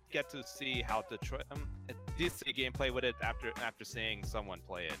did get to see how Detroit did see gameplay with it after seeing someone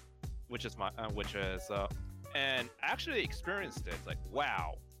play it, and I actually experienced it. It's like,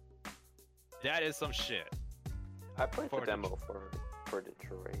 wow, that is some shit. I played the demo for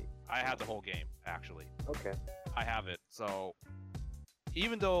Detroit. I have the whole game actually. Okay. I have it, so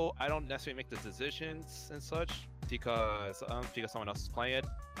even though I don't necessarily make the decisions and such because someone else is playing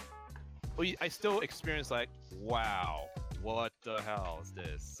it, I still experience like, wow, what the hell is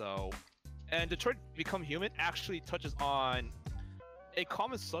this? So, and Detroit Become Human actually touches on a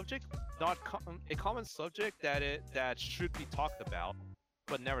common subject, a common subject that should be talked about,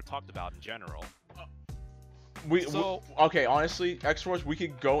 but never talked about in general. Okay, honestly, X-Force, we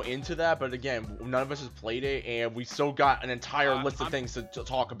could go into that, but again, none of us has played it, and we still got an entire list of things to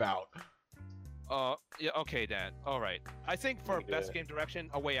talk about. Yeah, okay then. Alright. I think for best game direction,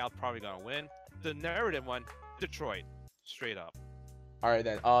 A Way Out probably gonna win. The narrative one, Detroit. Straight up. Alright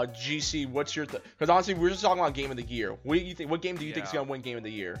then. GC, what's your because honestly, we're just talking about Game of the Year. What do you think? What game do you think is gonna win Game of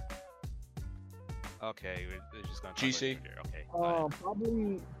the Year? Okay, we're just gonna GC. Okay.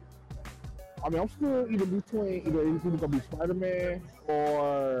 Probably. I mean, I'm still either between it's either gonna be Spider-Man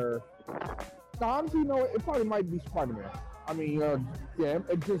or. No, honestly, you know, it probably might be Spider-Man. I mean, yeah,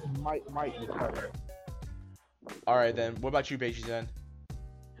 it just might be Spider-Man. All right then. What about you, Beiji then?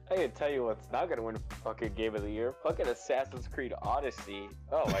 I can tell you what's not gonna win fucking Game of the Year. Fucking Assassin's Creed Odyssey.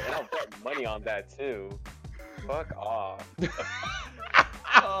 Oh, and I'll bet money on that too. Fuck off.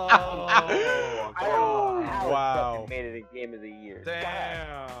 Oh, I don't know how it wow. fucking made it a Game of the Year.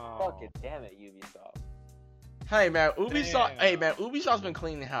 Damn. Fucking damn it, Ubisoft. Hey man, Ubisoft. Hey man, Ubisoft's been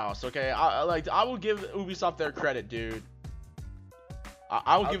cleaning house. Okay, I will give Ubisoft their credit, dude.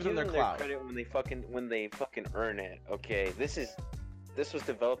 I will give them their clout. Credit when they fucking earn it. Okay, this was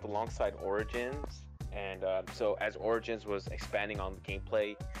developed alongside Origins, and so as Origins was expanding on the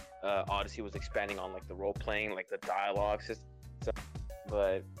gameplay, Odyssey was expanding on like the role playing, like the dialogue system.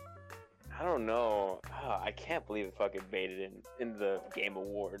 But I don't know. I can't believe it fucking made it in the Game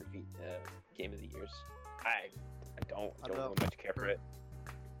Award Game of the Years. I don't much care for it.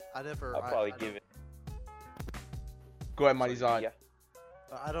 I'll probably give it. Go ahead, Mighty Zod. Yeah.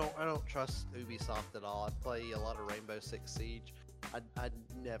 I don't trust Ubisoft at all. I play a lot of Rainbow Six Siege. I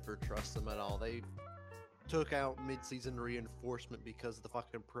never trust them at all. They took out mid-season reinforcement because the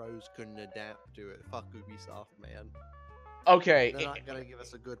fucking pros couldn't adapt to it. Fuck Ubisoft, man. Okay. They're not gonna give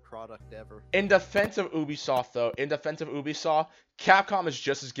us a good product ever. In defense of Ubisoft, though, Capcom is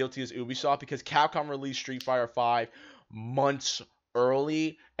just as guilty as Ubisoft because Capcom released Street Fighter V months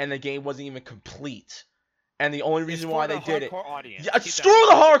early, and the game wasn't even complete. And the only reason why they did it, yeah, screw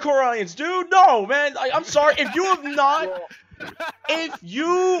the hardcore audience, dude. No, man. I'm sorry if you have not. If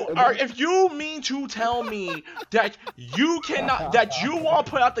you mean to tell me that you want to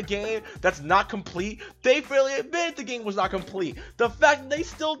put out the game that's not complete, they fairly admit the game was not complete. The fact that they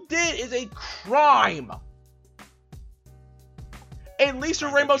still did is a crime. At least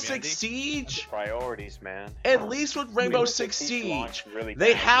with Rainbow Six Siege, priorities, man. At least with Rainbow Six Siege,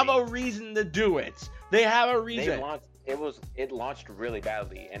 they have a reason to do it. They have a reason. It launched really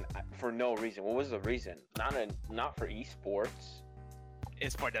badly and for no reason. What was the reason? Not for esports.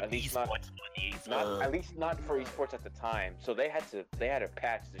 It's for the esports money. At least not for esports at the time. So they had to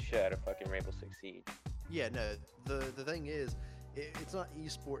patch the shit out of fucking Rainbow Six Siege. Yeah, no. The thing is, it's not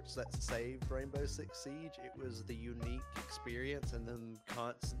esports that saved Rainbow Six Siege. It was the unique experience and then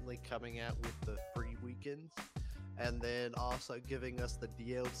constantly coming out with the free weekends, and then also giving us the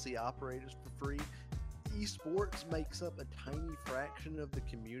DLC operators for free. Esports makes up a tiny fraction of the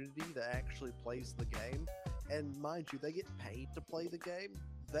community that actually plays the game, and mind you, they get paid to play the game.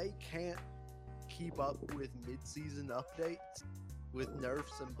 They can't keep up with mid-season updates with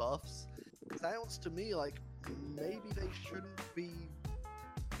nerfs and buffs. Sounds to me like maybe they shouldn't be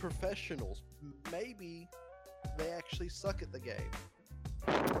professionals. Maybe they actually suck at the game.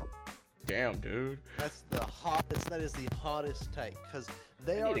 Damn, dude. That's the hottest. That is the hottest take, because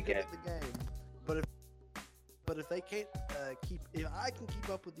they are good at the game. But if they can't if I can keep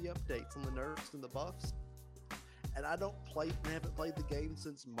up with the updates and the nerfs and the buffs, and I haven't played the game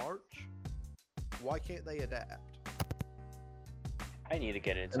since March, why can't they adapt? I need to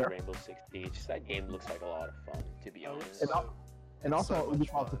get into Rainbow Six Siege. That game looks like a lot of fun, to be honest. And also,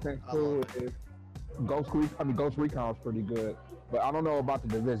 Ubisoft's thing too is Ghost Recon is pretty good, but I don't know about the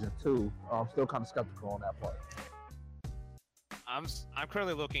Division 2. I'm still kind of skeptical on that part. I'm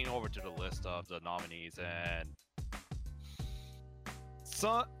currently looking over to the list of the nominees, and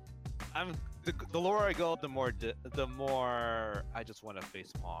the lower I go, the more I just want to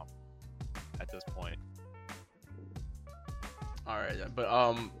face palm at this point. All right, but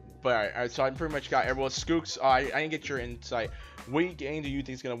all right, so I pretty much got everyone. Skooks, I didn't get your insight. What game do you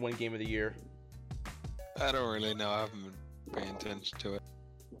think is gonna win Game of the Year? I don't really know. I haven't been paying attention to it.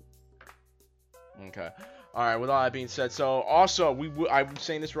 Okay. All right. With all that being said, so also I'm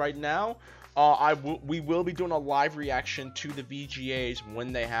saying this right now. We will be doing a live reaction to the VGAs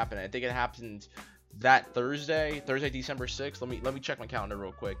when they happen. I think it happens that Thursday, December 6th. Let me check my calendar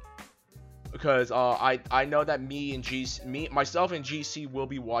real quick, because I know that myself and GC will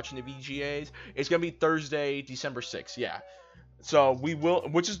be watching the VGAs. It's gonna be Thursday, December 6th. Yeah. So we will,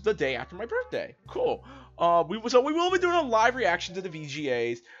 which is the day after my birthday. Cool. We will be doing a live reaction to the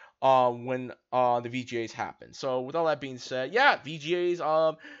VGAs when the VGAs happen. So with all that being said, yeah, VGAs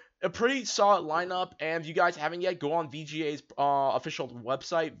a pretty solid lineup, and if you guys haven't yet, go on VGA's official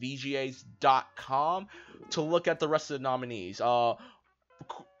website, vgas.com, to look at the rest of the nominees.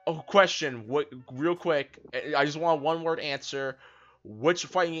 Question, real quick, I just want a one-word answer. Which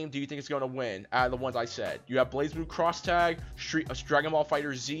fighting game do you think is going to win out of the ones I said? You have BlazBlue Cross Tag, Dragon Ball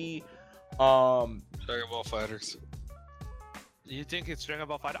Fighter Z, Dragon Ball Fighters. You think it's Dragon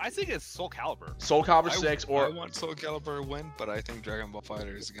Ball Fighter? I think it's Soul Calibur. Soul Calibur 6, I want Soul Calibur to win, but I think Dragon Ball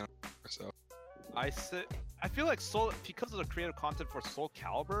Fighter is gonna win. So I feel like because of the creative content for Soul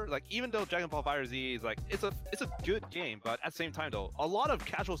Calibur, like even though Dragon Ball Fighter Z is like it's a good game, but at the same time though, a lot of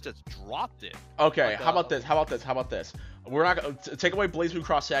casuals just dropped it. Okay, how about this? We're not gonna take away BlazBlue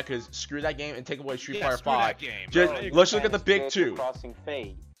Cross Tag because screw that game, and take away Street Fighter 5. Let's look at the big two. Crossing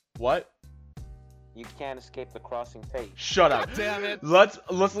Fate. What? You can't escape the Crossing Fate. Shut up. God damn it. Let's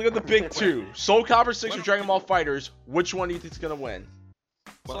look at the big two. Soul Calibur 6 or Dragon Ball Fighters. Which one do you think is gonna win?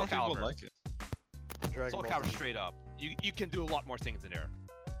 Well, Soul people Calibur. like it. Soul Calibur straight up. You can do a lot more things in there.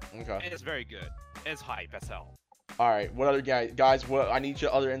 Okay. And it's very good. And it's hype as hell. All right. What other guys? What I need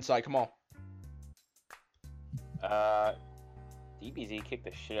your other insight. Come on. DBZ kicked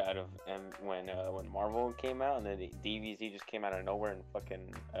the shit out of him when Marvel came out, and then DBZ just came out of nowhere and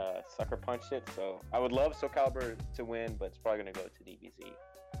fucking sucker punched it. So I would love Soul Calibur to win, but it's probably gonna go to DBZ.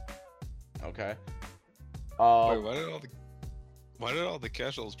 Okay. Wait, why did all the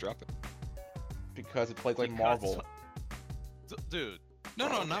casuals drop it? Because it plays like Marvel. Dude. No,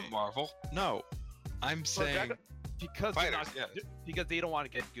 not Marvel. No, I'm saying because fighters, because they don't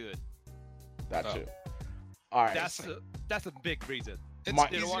want to get good. That too. All right. That's a big reason.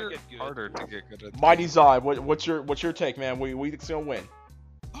 It's easier, harder to get good at. Mighty Zod, what's your take, man? We think it's gonna win.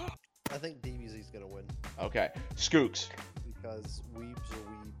 I think DBZ's gonna win. Okay. Skooks. Because weebs are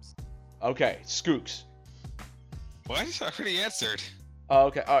weebs. Okay. Skooks. What? I already answered.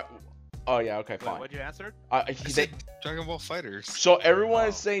 Okay. Oh yeah. Okay. Fine. What'd you answer? I said Dragon Ball Fighters. So everyone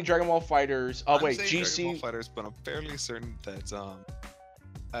is saying Dragon Ball Fighters. Oh wait, GC. Dragon Ball Fighters, but I'm fairly certain that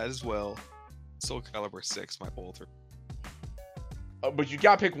as well, Soul Calibur 6 might pull through. But you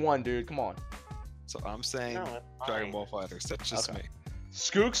gotta pick one, dude. Come on. So I'm saying Dragon Ball Fighters. That's just me.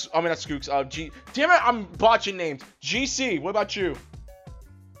 Skooks. I mean not Skooks. Damn it! I'm botching names. GC. What about you?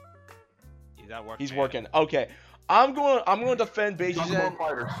 He's working. Okay. I'm going to defend Beiji Zen.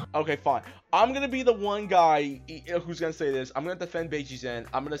 Okay, fine. I'm going to be the one guy who's going to say this. I'm going to defend Beiji Zen.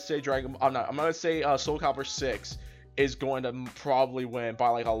 I'm going to say I'm going to say Soul Calibur 6 is going to probably win by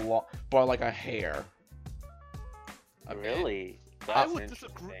like a hair. Really? I would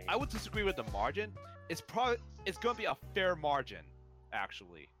disagree with the margin. It's probably it's gonna be a fair margin,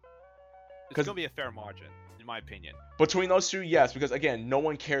 actually. It's 'Cause- gonna be a fair margin, in my opinion. Between those two, yes, because again, no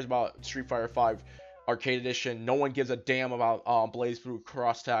one cares about Street Fighter V Arcade Edition. No one gives a damn about Blaze Blue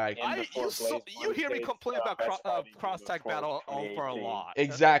Cross Tag. And before Blaze You Blue hear me states, complain about best fighting cross game tag before battle for a 2018. lot.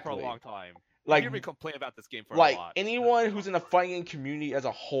 Exactly. For a long time. Like- You hear me complain about this game for Like a lot. anyone who's in the fighting game community as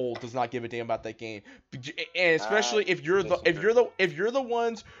a whole does not give a damn about that game, and especially if you're the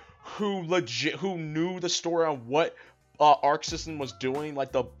ones who knew the story on what Arc System was doing,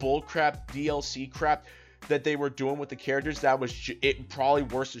 like the bullcrap DLC crap that they were doing with the characters, that was it probably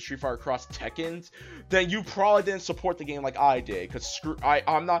worse than Street Fighter Cross Tekken's, then you probably didn't support the game like I did. Cause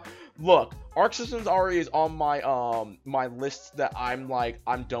I'm not. Look, Arc Systems already is on my my list that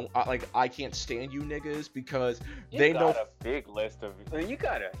I can't stand you niggas because they know. You got a big list of. You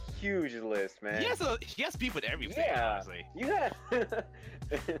got a huge list, man. He has beef with everything, Yeah. honestly. You got.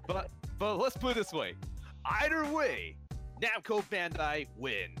 But let's put it this way. Either way, Namco Bandai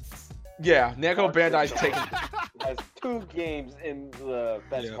wins. Yeah, Namco Bandai's taking. Has 2 games in the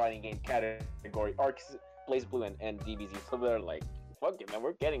best Yeah. fighting game category, Blaze Blue and DBZ. So they're like, fuck it, man.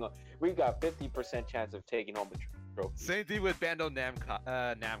 We got 50% chance of taking home the trophy. Same thing with Bandai Namco.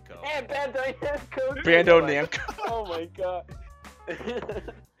 And Bandai Namco. Bando Like, Namco. Oh my god.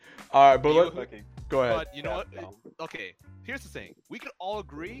 All right, but You- let, Fucking go ahead. But you know what? Capcom. Okay, here's the thing. We could all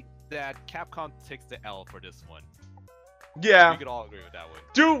agree that Capcom takes the L for this one. Yeah, We could all agree with that one.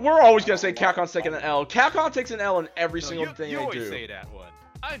 dude, we're always gonna say Capcom's taking an L. Capcom takes an L in every No, single you, thing you they always do. say that one.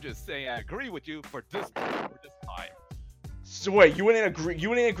 I'm just saying I agree with you for this time. So wait, you wouldn't agree? You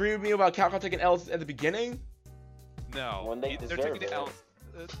wouldn't agree with me about Capcom taking L's at the beginning? No, When they they're deserve taking the it. L.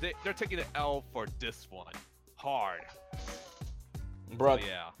 They're taking the L for this one. Hard. Bro, So,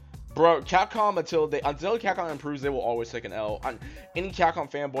 yeah. bro, Capcom until Capcom improves, they will always take an L. Any Capcom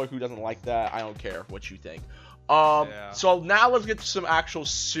fanboy who doesn't like that, I don't care what you think. Yeah. So now let's get to some actual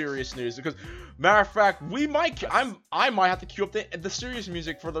serious news because, matter of fact, I might have to cue up the serious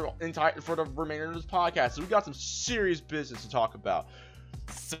music for the remainder of this podcast. So we got some serious business to talk about.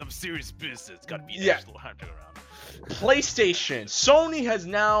 Some serious business. Gotta be Yeah. national hunting around. PlayStation. Sony has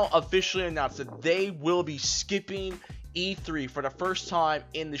now officially announced that they will be skipping E3 for the first time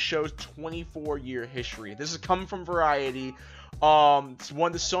in the show's 24-year history. This is coming from Variety. One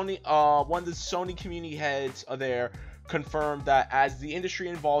of the Sony community heads there confirmed that as the industry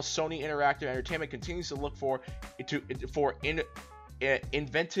involves, Sony Interactive Entertainment continues to look for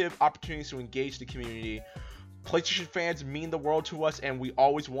inventive opportunities to engage the community. PlayStation fans mean the world to us, and we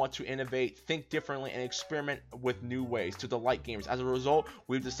always want to innovate, think differently, and experiment with new ways to delight gamers. As a result,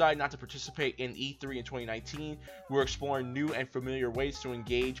 we've decided not to participate in E3 in 2019. We're exploring new and familiar ways to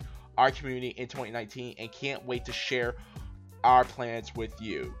engage our community in 2019 and can't wait to share our plans with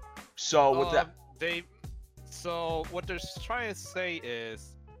you. So with that, So what they're trying to say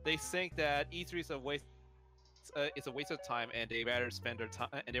is they think that E3 is a waste. It's a waste of time, and they better spend their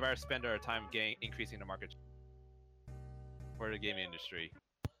time increasing the market for the gaming industry.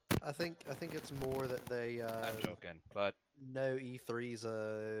 I think it's more that they I'm joking, but know E3's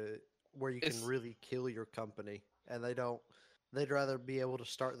where you It's- can really kill your company, and they don't. They'd rather be able to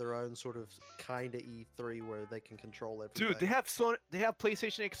start their own sort of kind of E3 where they can control everything. dude, they have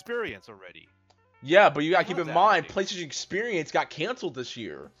PlayStation Experience already. yeah, but you gotta keep Love in that mind, thing. PlayStation Experience got canceled this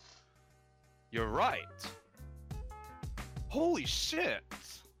year. You're right. Holy shit!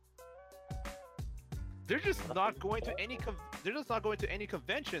 They're just not going to any. They're just not going to any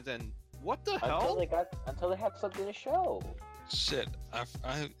conventions, and what the hell? Until they have something to show. Shit,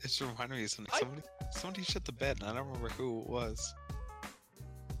 it's reminding me of something. Somebody shut the bed, and I don't remember who it was.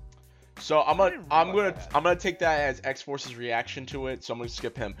 So I'm didn't realize that. gonna take that as X Force's reaction to it. So I'm gonna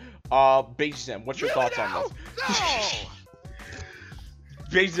skip him. Beijing, what's your Really thoughts on now? this? No!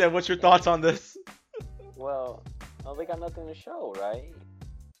 Beijing, what's your thoughts on this? Well, they got nothing to show, right?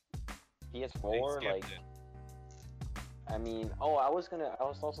 They PS4, skipped like, it. I mean, I was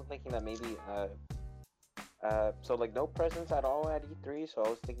also thinking that maybe, so like no presents at all at E3. So I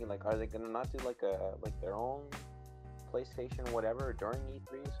was thinking like, are they gonna not do like their own PlayStation whatever during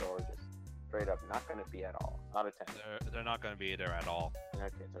E3? So or just straight up not gonna be at all, not attend. They're not going to be there at all.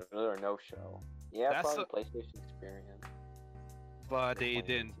 Okay, so they're no show. Yeah, That's probably PlayStation Experience. But they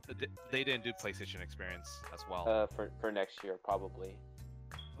Disappointing. didn't. They didn't do PlayStation Experience as well. For next year probably.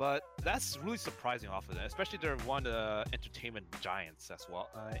 But that's really surprising off of that, especially they're one of the entertainment giants as well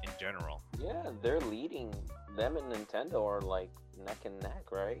in general. Yeah, they're leading. Them and Nintendo are like neck and neck,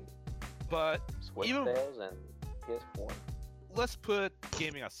 right? But Switch Even- sales and PS4. let's put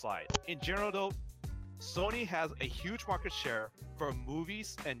gaming aside. In general, though, Sony has a huge market share for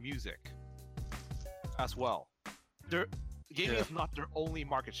movies and music as well. their gaming Yeah. is not their only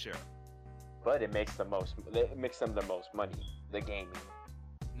market share. But it makes them the most money. The gaming.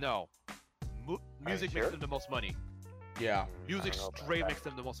 No, music sure? makes them the most money. Yeah. Music I don't know about straight that. makes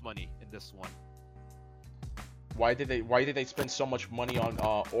them the most money in this one. Why did they spend so much money on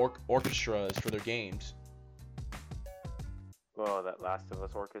orchestras for their games? Well, that Last of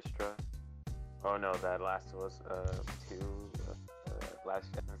Us orchestra. Oh no, that Last of Us 2.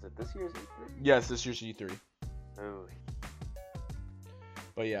 Is it this year's E3? Yes, this year's E3. Ooh,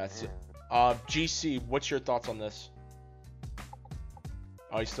 But yeah, it's, man. GC, what's your thoughts on this?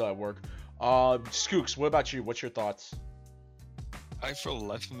 Oh, he's still at work. Skooks, what about you? What's your thoughts? I for the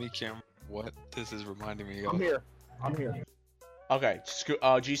life of me can't remember what this is reminding me of. I'm here. Okay,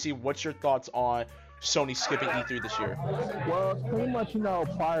 GC, what's your thoughts on Sony skipping E3 this year? Well, it's pretty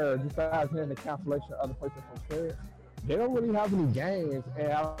much, prior, just as in the cancellation of the PlayStation 4, they don't really have any games,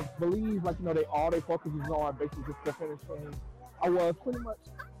 and I believe, all they focus is on basically just the finishing. I was pretty much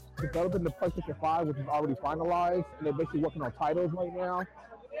developing the PlayStation 5, which is already finalized, and they're basically working on titles right now.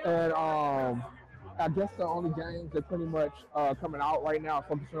 And I guess the only games they're pretty much coming out right now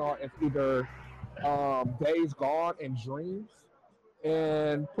focusing on is either Days Gone and Dreams.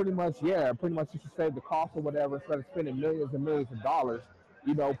 And pretty much just to save the cost or whatever, instead of spending millions and millions of dollars,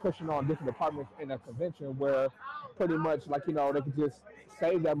 pushing on different departments in a convention where pretty much they could just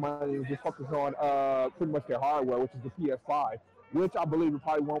save that money and just focus on pretty much their hardware, which is the PS5, which I believe it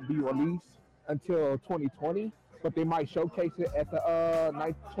probably won't be released until 2020, but they might showcase it at the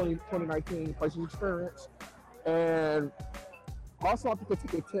 2019 PlayStation Experience. And also I think they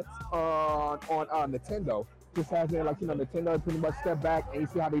take a tips on Nintendo. Just has in Nintendo pretty much step back and you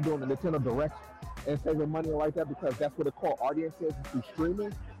see how they doing the Nintendo Direct and saving money like that, because that's where the core audience is through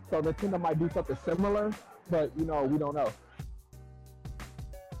streaming. So Nintendo might do something similar, but we don't know.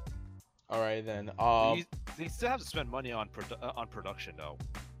 All right then. They still have to spend money on production though.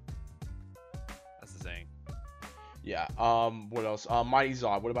 That's the thing. Yeah. What else? Mighty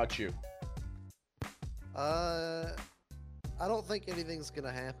Zod, what about you? I don't think anything's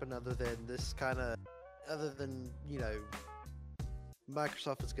gonna happen other than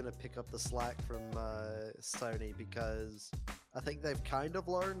Microsoft is gonna pick up the slack from Sony, because I think they've kind of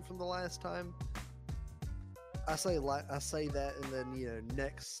learned from the last time. I say that, and then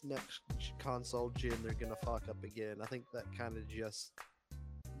next console gen they're gonna fuck up again. I think that kind of just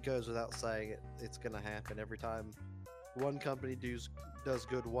goes without saying. It's gonna happen every time one company does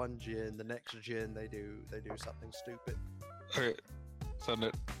good one gen, the next gen they do something stupid. Okay,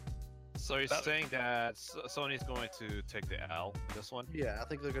 So you're saying that Sony's going to take the L in this one? Yeah, I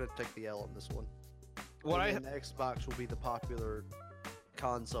think they're gonna take the L on this one. What And then Xbox will be the popular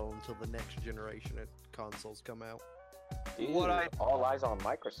console until the next generation of consoles come out. Dude, What I- all eyes on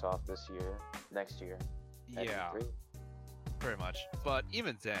Microsoft next year. at Yeah, E3. pretty much. But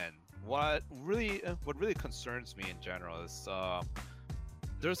even then, what really concerns me in general is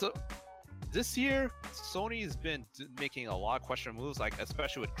this year Sony's been making a lot of questionable moves, like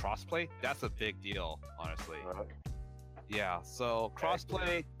especially with crossplay. That's a big deal, honestly. Yeah, so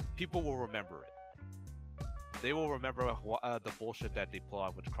crossplay, people will remember it. They will remember the bullshit that they pull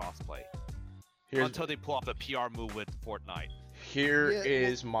out with crossplay until they pull off the PR move with Fortnite. Here Yeah,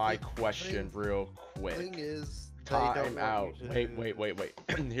 is well, my the question real thing quick. is, they Time don't want out. you to- Wait.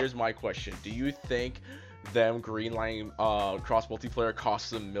 Here's my question. Do you think them greenlighting cross multiplayer costs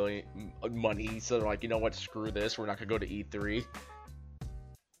them money? So they're like, you know what? Screw this. We're not gonna go to E3.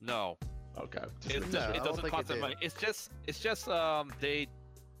 No, Okay. it No, I don't doesn't think cost it them money. It's just they.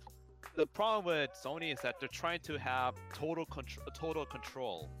 The problem with Sony is that they're trying to have total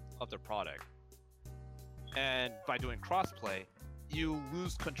control of their product, and by doing crossplay, you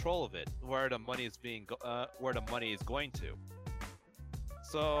lose control of it, where the money is going to.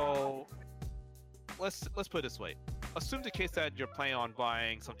 So let's put it this way: assume the case that you're planning on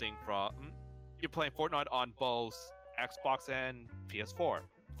buying something you're playing Fortnite on both Xbox and PS4,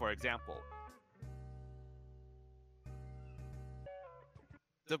 for example.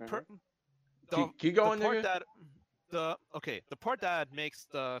 Keep going, the part nigga. the part that makes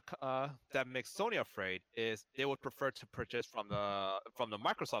Sony afraid is they would prefer to purchase from the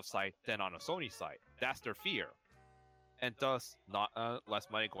Microsoft site than on a Sony site. That's their fear, and thus not less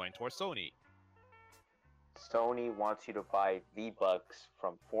money going towards Sony. Sony wants you to buy V-Bucks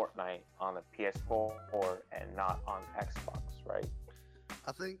from Fortnite on the PS4 and not on Xbox, right?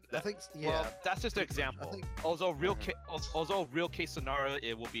 I think, yeah. Well, that's just an example. I think- Although real case scenario,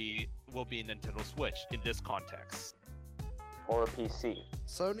 it will be Nintendo Switch in this context. Or a PC.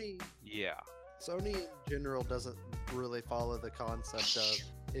 Sony Yeah. in general doesn't really follow the concept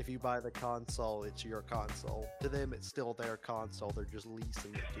of if you buy the console, it's your console. To them, it's still their console. They're just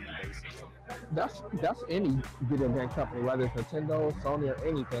leasing it to you, basically. That's any video game company, whether it's Nintendo, Sony, or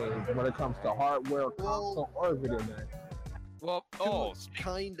anything. When it comes to hardware, console, or video game. Well,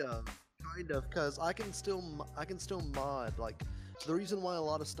 kind of, because I can still mod. Like, the reason why a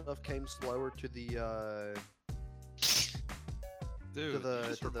lot of stuff came slower to the dude, to the you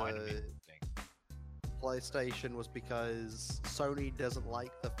just reminded me of something. PlayStation was because Sony doesn't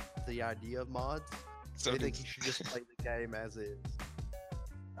like the idea of mods. They think you should just play the game as is.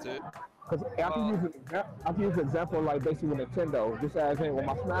 Dude, Because I can use an example like basically with Nintendo, just as in with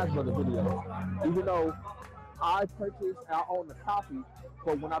my Smash Brothers videos. Even though I purchased, I own the copy,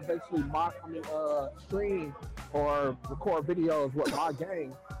 but when I basically stream or record videos with my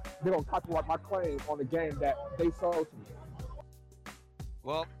game, they don't copyright my claim on the game that they sold to me.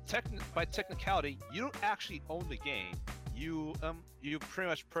 well, by technicality, you don't actually own the game. You pretty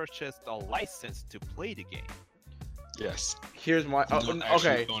much purchased a license to play the game. Yes. Here's my You don't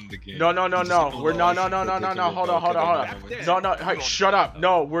okay. actually own the game. No. You just own We're the no. license to take it Hold on. Back then, No. you Hey, don't shut know up. that.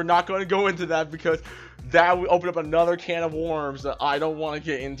 No, we're not going to go into that because that would open up another can of worms that I don't want to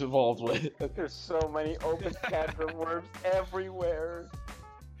get involved with. There's so many open cans of worms everywhere.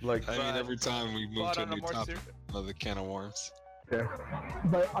 Like, I mean, every time we move But to a on a new more topic, another can of worms. Yeah.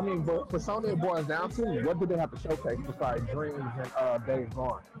 But I mean, for Sony, it boils down to what do they have to showcase besides Dreams and Days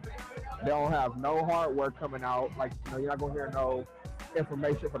Gone? They don't have no hardware coming out. Like, you're not gonna hear no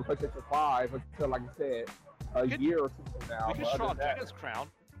information for the PlayStation 5 until, like you said, a year or two from now. We can But show other off than that- Dragon's Crown.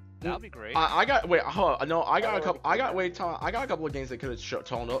 That'd be great. I got wait. Hold on. No, I got a I couple. I got wait. Tom, I got a couple of games they could have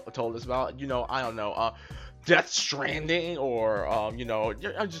told us about. I don't know. Death Stranding, or I'm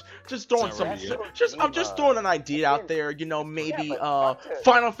just throwing It's some. not really I'm just throwing an idea out there. Maybe but fuck it.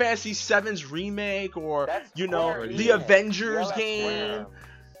 Final Fantasy VII's remake, or That's the Square Enix. Avengers Yell at game. them.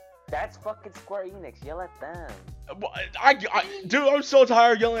 That's fucking Square Enix. Yell at them. Dude, I'm so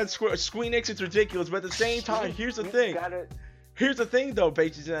tired of yelling at Square Enix. It's ridiculous. But at the same time, here's the You thing. gotta- Here's the thing, though,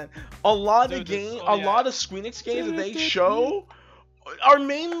 Basically, a lot of the Dude, game, oh, a yeah. lot of Square Enix games that they show are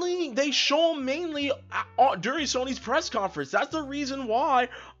they show them mainly during Sony's press conference. That's the reason why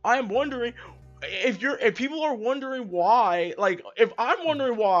I'm wondering if people are wondering why, like, if I'm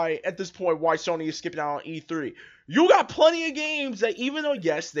wondering why at this point why Sony is skipping out on E3. You got plenty of games that, even though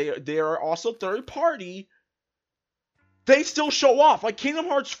yes they are also third party, they still show off. Like Kingdom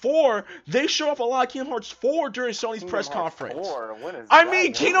Hearts 4, they show off a lot of Kingdom Hearts 4 during Sony's Kingdom press Hearts conference. 4, when is I that? mean,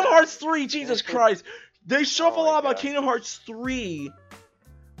 When Kingdom is that? Hearts 3, Jesus Christ. They show off a Oh lot my about God. Kingdom Hearts 3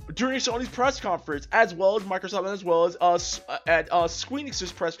 during Sony's press conference, as well as Microsoft, and as well as at Square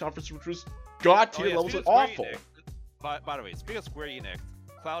Enix's press conference, which was god tier levels speaking of of Square awful. Enix, by the way, speaking of Square Enix,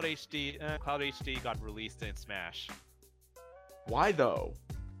 Cloud HD got released in Smash. Why though?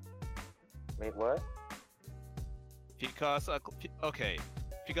 Wait, what? Because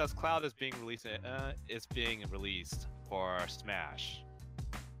because Cloud is being released for Smash.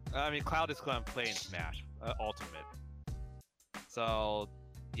 I mean, Cloud is going to play in Smash Ultimate. So,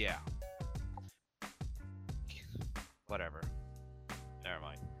 yeah. Whatever. Never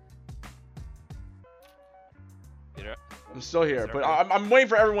mind. I'm still here, Is but everybody- I'm waiting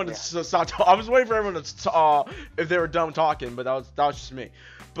for everyone to Yeah. stop. I was waiting for everyone to if they were done talking, but that was just me.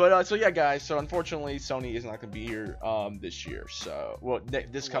 But so yeah, guys. So unfortunately, Sony is not gonna be here this year. So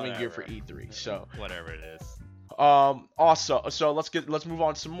this coming year for Whatever. E3. So Whatever it is. also, so let's move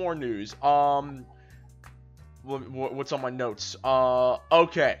on to some more news. What's on my notes?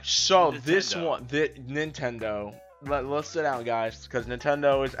 Okay, so this Nintendo. one, Nintendo. Let's sit down, guys, because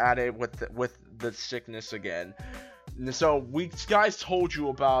Nintendo is at it with the sickness again. So we guys told you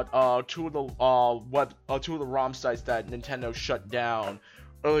about two of the ROM sites that Nintendo shut down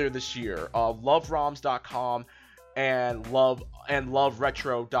earlier this year. LoveRoms.com and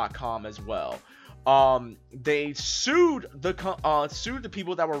LoveRetro.com as well. They sued the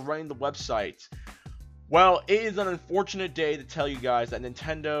people that were running the websites. Well, it is an unfortunate day to tell you guys that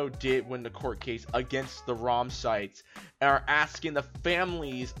Nintendo did win the court case against the ROM sites and are asking the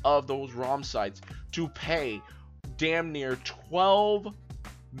families of those ROM sites to pay damn near $12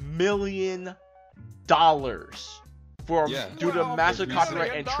 million for due to $12 massive million.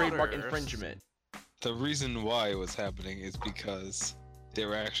 copyright and trademark infringement. The reason why it was happening is because they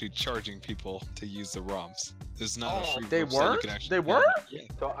were actually charging people to use the ROMs. There's not a free they website you were? can actually They get. were? Yeah,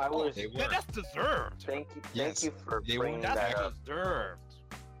 So I was. they were. That's deserved. Thank you. Yes, Thank you for they were bringing not that That's up. deserved.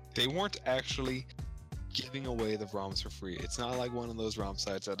 They weren't actually giving away the ROMs for free. It's not like one of those ROM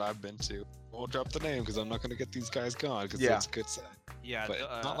sites that I've been to. I won't drop the name because I'm not going to get these guys gone because Yeah. it's a good site. Yeah, But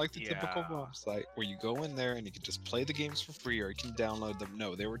it's not like the typical yeah. ROM site where you go in there and you can just play the games for free or you can download them.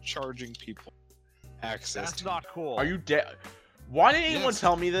 No, they were charging people access That's to not cool. Are you dead? Why didn't anyone Yes.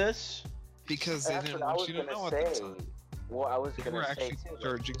 tell me this? because they That's didn't what I want was you to gonna know at the say. time. Well, I was They gonna were say actually too.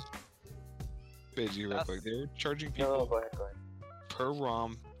 charging Pidgey real That's- quick. They were charging No, people go ahead, go ahead. per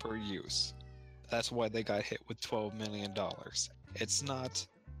ROM per use. That's why they got hit with $12 million. It's not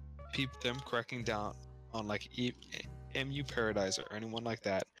them cracking down on like MU Paradise or anyone like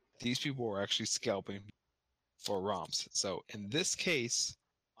that. These people were actually scalping for ROMs. So in this case,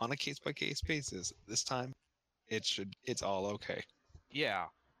 on a case by case basis, this time it's all okay. Yeah,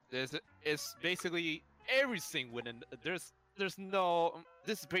 it's basically everything within. There's no.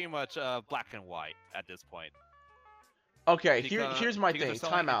 This is pretty much black and white at this point. Okay, Because- here's my because thing. they're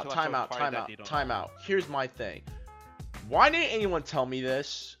selling Time out, intellectual time out, property time that out, they don't time own. out. Here's my thing. Why didn't anyone tell me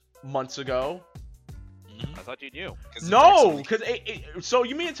this months ago? I thought you knew. No, because so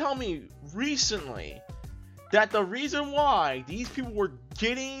you mean to tell me recently that the reason why these people were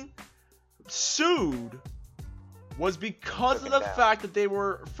getting sued was because of Took the it down. fact that they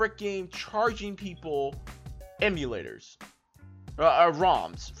were freaking charging people emulators,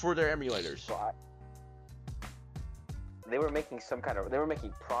 ROMs for their emulators. So they were making they were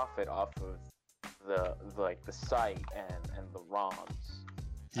making profit off of the site and the ROMs.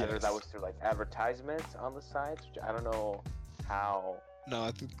 Either that Yes. was through like advertisements on the sites, which I don't know how. No,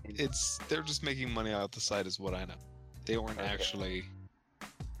 I think they're just making money out the site is what I know. They weren't Okay. actually,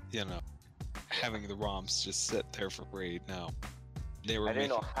 having the ROMs just sit there for free. No, they were. I didn't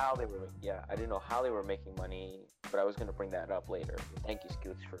making, know how they were. Yeah, I didn't know how they were making money, but I was gonna bring that up later. Thank you,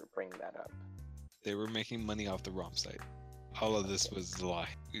 Scoots, for bringing that up. They were making money off the ROM site. All of this was a lie.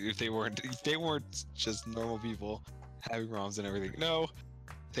 If they weren't just normal people having ROMs and everything. No,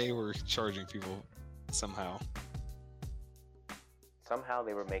 they were charging people somehow. Somehow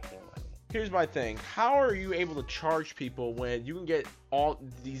they were making money. Here's my thing. How are you able to charge people when you can get all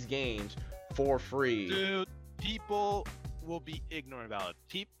these games for free? Dude, people will be ignorant about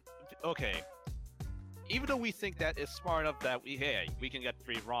it. Okay. Even though we think that it's smart enough that we can get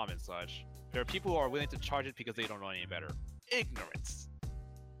free ROM and such, there are people who are willing to charge it because they don't know any better. Ignorance.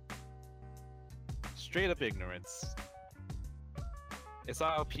 Straight up ignorance. It's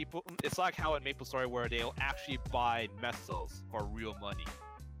like how in MapleStory where they'll actually buy mesos for real money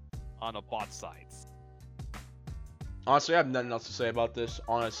on a bot sites. Honestly, I have nothing else to say about this.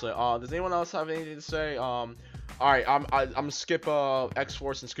 Honestly, does anyone else have anything to say? All right, I'm gonna skip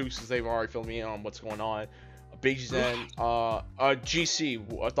X-Force and Scoops because they've already filled me in on what's going on. Big Zen,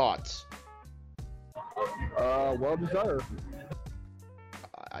 GC, thoughts? Well deserved.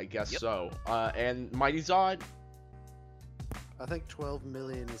 I guess Yep. so. And Mighty Zod. I think 12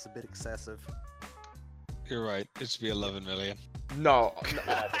 million is a bit excessive. You're right. It should be 11 million. No,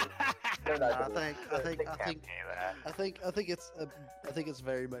 They're No, not I doing think it. I think They I can't think pay that. I think it's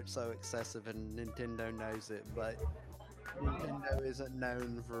very much so excessive, and Nintendo knows it. But Nintendo isn't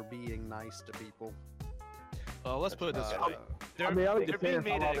known for being nice to people. Let's put it this Uh, way. They're, I mean, I would they're being depend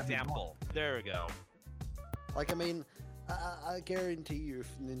made how an long they example. There we go. Like, I mean, I guarantee you,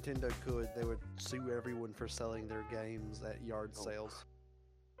 if Nintendo could, they would sue everyone for selling their games at yard sales.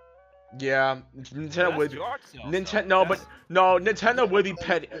 yeah, Nintendo That's would. the art sales, Nintendo, though. no, but no, Nintendo would be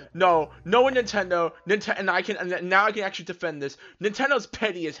petty. No, Nintendo, and now I can actually defend this. Nintendo's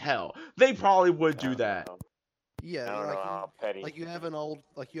petty as hell. They probably would do that. Yeah, I don't know how petty. like you have an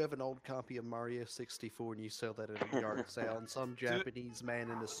old copy of Mario 64 and you sell that at a yard sale, and some Japanese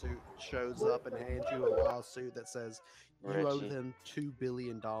man in a suit shows up and hands you a lawsuit that says you owe Richie. them $2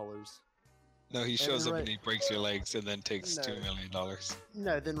 billion. No, he shows up right. and he breaks your legs and then takes No. $2 million.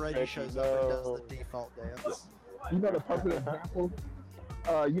 No, then Reggie Reggie, shows up and does no. the default dance. You know the perfect example?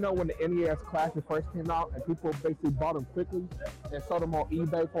 When the NES Classic first came out and people basically bought them quickly and sold them on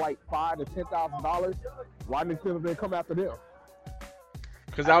eBay for like $5,000 to $10,000, why Nintendo didn't come after them?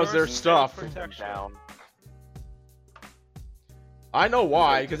 Because that was their stuff. Down. I know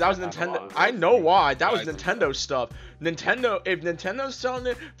why, because that was Not a lot Nintendo. of I those know things. why. That was Right. Nintendo stuff. If Nintendo's selling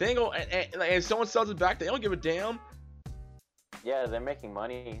it, they ain't go. And someone sells it back, they don't give a damn. Yeah, they're making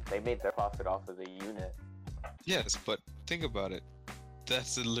money. They made their profit off of the unit. Yes, but think about it.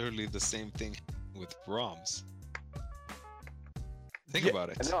 That's literally the same thing with ROMs. Think Yeah, about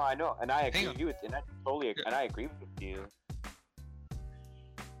it. No, I know, and I Hang agree with you, and I totally, and I agree with you.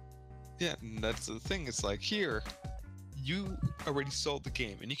 Yeah, and that's the thing. It's like here, you already sold the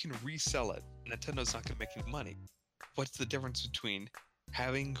game and you can resell it. Nintendo's not gonna make any money. What's the difference between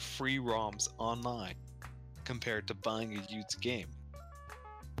having free ROMs online compared to buying a used game?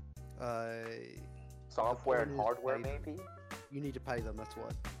 Uh, Software and point is hardware, paid. maybe. You need to pay them. That's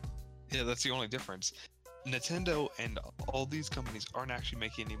what. Yeah, that's the only difference. Nintendo and all these companies aren't actually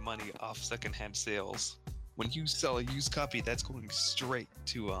making any money off secondhand sales. When you sell a used copy, that's going straight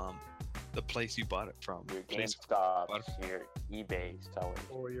to the place you bought it from. Your Place GameStop, bought it- your eBay sellers,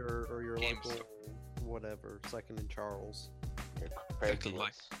 Or your GameStop. local whatever, Second and Charles. your Exactly,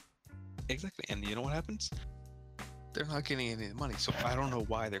 like- Craigslist. Exactly, and you know what happens? They're not getting any of the money, so I don't know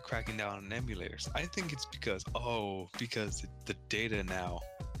why they're cracking down on emulators. I think it's because the data now,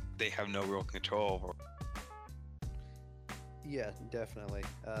 they have no real control over. Yeah, definitely.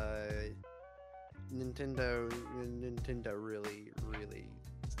 Nintendo really,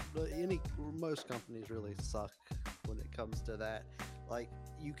 most companies really suck when it comes to that. Like,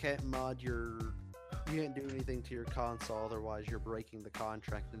 you can't you can't do anything to your console, otherwise you're breaking the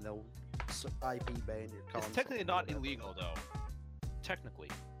contract and they'll IP ban your console. It's technically or not whatever. illegal though. Technically.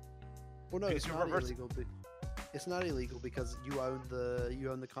 Well, no, because it's you not reverse- illegal. It's not illegal because you own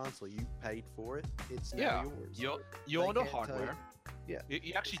the console. You paid for it. It's now Yeah, yours. You They own the can't tell hardware. Yeah.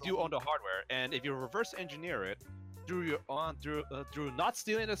 You actually do own the hardware, and if you reverse engineer it through not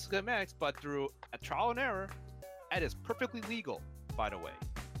stealing the schematics, but through a trial and error, that is perfectly legal, by the way.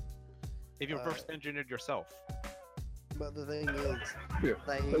 If you reverse engineered yourself. But the thing is, Yeah.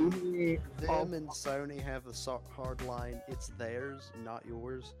 they So you mean, them and Sony have the hard line. It's theirs, not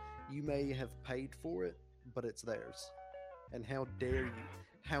yours. You may have paid for it, but it's theirs. And how dare you?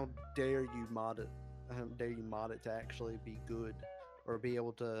 How dare you mod it? How dare you mod it to actually be good, or be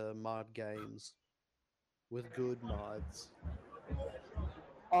able to mod games with good mods?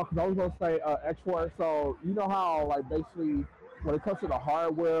 Oh, because I was gonna say X4. So you know how like basically when it comes to the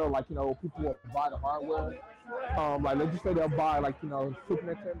hardware, like people will buy the hardware. Like let's just say they'll buy like Super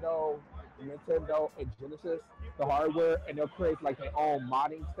Nintendo, and Genesis, the hardware, and they'll create like their own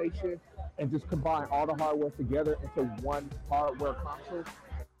modding station and just combine all the hardware together into one hardware console.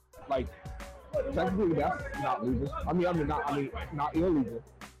 Like technically that's not legal. Not illegal.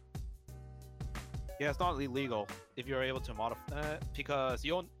 Yeah, it's not illegal if you're able to modify because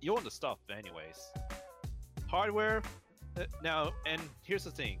you own the stuff anyways. Hardware now, and here's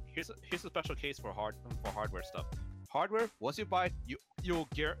the thing. Here's a special case for hardware stuff. Hardware, once you buy it, you're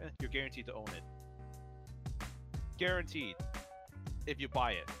guaranteed to own it. Guaranteed. If you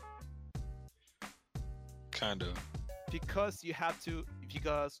buy it. Kind of. Because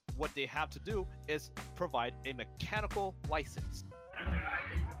what they have to do is provide a mechanical license.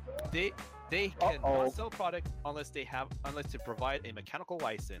 They cannot sell product unless they provide a mechanical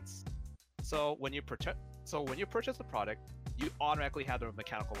license. So when you purchase a product, you automatically have the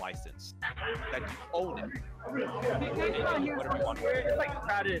mechanical license that you own it. It's like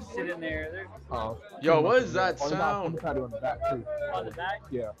crowded sitting there. Yo, what is that Oh, they got sound? somebody on the back too. On the back.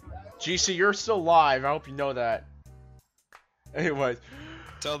 Yeah. GC, you're still live. I hope you know that. Anyways,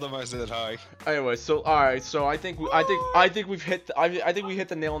 Tell them I said hi. so all right, so I think we hit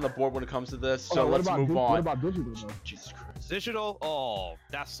the nail on the board when it comes to this. So What let's about move What on. about digital though? Jesus Christ. Digital, oh,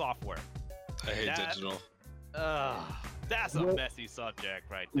 that's software. I hate That- digital. That's a What- messy subject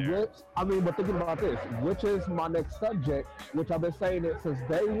right there. But thinking about this, which is my next subject, which I've been saying it since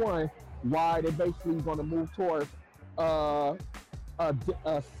day one, why they basically going to move towards a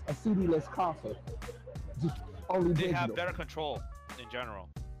CD-less console. Just only They digital. have better control in general.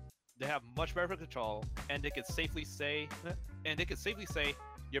 They have much better control, and they can safely say,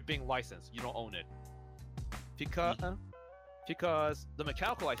 you're being licensed. You don't own it, because the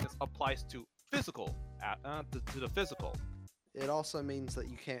mechanical license applies to physical, to the physical. It also means that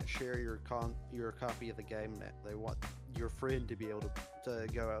you can't share your copy of the game net. They want your friend to be able to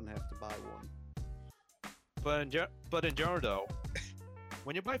go out and have to buy one. But in general, though,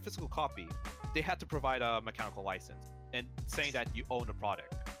 when you buy a physical copy, they have to provide a mechanical license and saying that you own the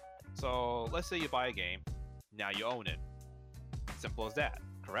product. So let's say you buy a game, now you own it. Simple as that,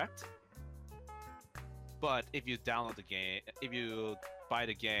 correct? But if you download the game, if you buy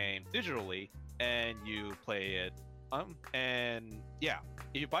the game digitally and you play it,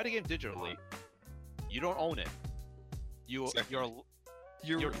 if you buy the game digitally, you don't own it. Exactly.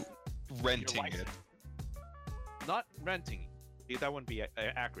 You're You're renting licensed. it. Not renting, because that wouldn't be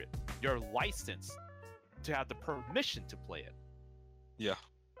accurate. You're licensed to have the permission to play it, Yeah.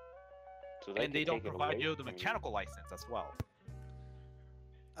 So and they can don't take it provide away you the from mechanical license as well.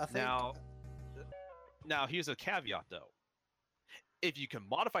 I think Now here's a caveat though. If you can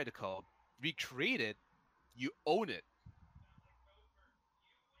modify the code, recreate it, you own it.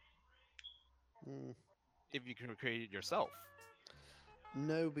 mm, If you can recreate it yourself.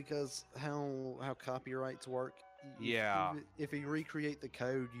 no, because how copyrights work. Yeah. If you recreate the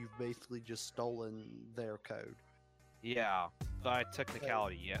code, you've basically just stolen their code. Yeah, by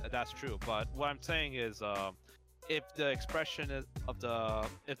technicality, yeah, that's true. But what I'm saying is, if the expression of the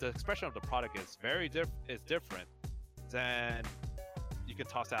product is different, then you can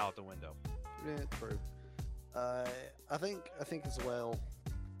toss that out the window. Yeah, true. I think as well.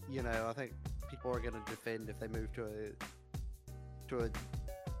 I think people are going to defend if they move to a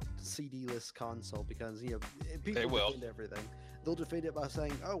CD-less console because people They will. defend everything. They'll defend it by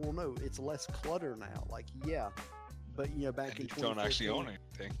saying, "Oh well, no, it's less clutter now." Like, yeah, but back in And you don't actually 2014 own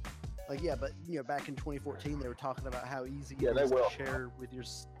anything. Like, yeah, but back in 2014, they were talking about how easy Yeah, it they is will. to share with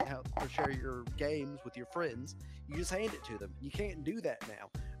share your games with your friends. You just hand it to them. You can't do that now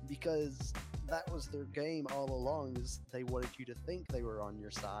because that was their game all along. Is they wanted you to think they were on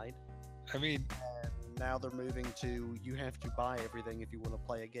your side, I mean, and now they're moving to you have to buy everything if you want to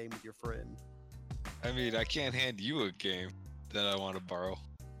play a game with your friend. I can't hand you a game that I want to borrow,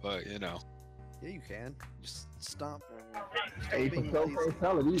 but Yeah, you can. Just stop. Hey, being for lazy. can't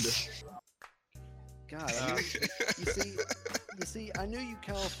tell it either. God, I knew, you see, I knew you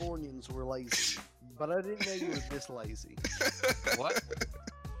Californians were lazy, but I didn't know you were this lazy. What?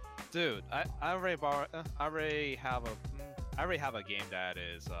 Dude, I already have a game that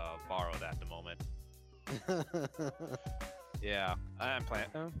is borrowed at the moment. Yeah, I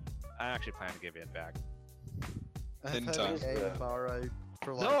actually plan to give it back. I've had a time. game borrowed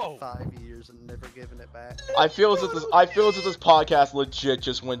for like No! 5 years and never given it back. I feel as if this podcast legit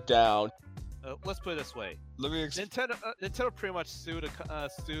just went down. Let's put it this way: let me Nintendo pretty much sued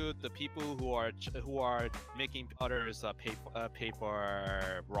the people who are making others pay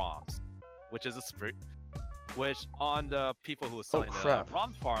for ROMs, which is which on the people who are selling the crap.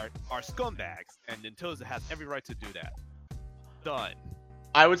 ROM part are scumbags, and Nintendo has every right to do that. Done.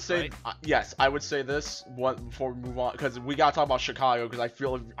 I would say Right? yes. I would say this one before we move on because we gotta talk about Chicago because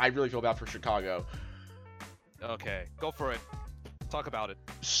I really feel bad for Chicago. Okay, go for it. Talk about it.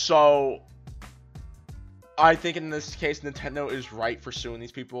 So I think in this case Nintendo is right for suing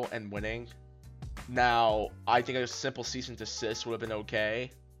these people and winning. Now I think a simple cease and desist would have been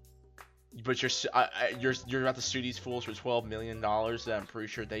okay, but you're about to sue these fools for $12 million that I'm pretty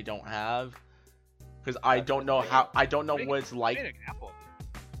sure they don't have. Because I don't know what it's like. Great example.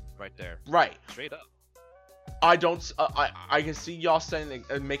 Right there. Right. Straight up. I don't. I can see y'all saying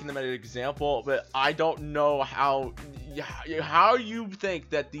making them an example, but I don't know how you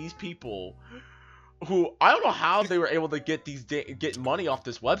think that these people, who I don't know how they were able to get money off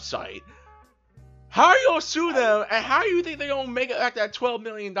this website. How are you gonna sue them, and how do you think they're gonna make it back that $12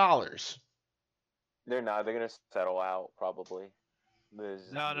 million? They're not. They're gonna settle out probably.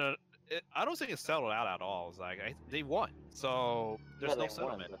 No. I don't think it's settled out at all. It's like they won, so there's no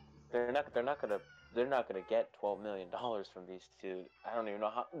settlement. They're not gonna get $12 million from these two. I don't even know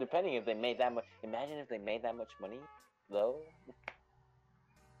how. Depending if they made that much. Imagine if they made that much money, though.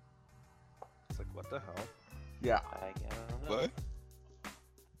 It's like what the hell? Yeah, I don't know. what?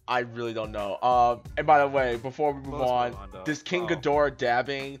 I really don't know. And by the way, before we move Let's on, move on, though. this King Oh. Ghidorah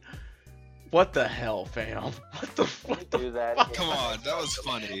dabbing. What the hell, fam? What the Do that. fuck? Come on, that was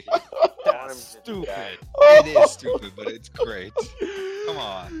funny. That's stupid. It is stupid, but it's great. Come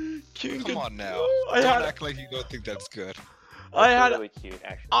on. King Come on now. I Don't had- act like you don't think that's good. I had really cute,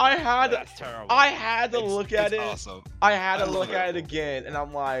 actually. That's terrible. I had to look at it's it. awesome. I had to I look love at it. it again, and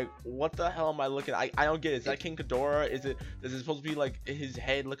I'm like, what the hell am I looking at? I don't get it. Is that King Ghidorah? Is it supposed to be like his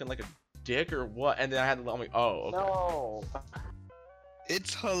head looking like a dick or what? And then I had to, I'm like, oh, okay. No.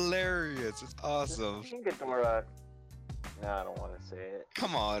 It's hilarious. It's awesome. King Ghidorah. No, I don't want to say it.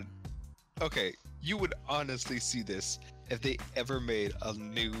 Come on. Okay, you would honestly see this if they ever made a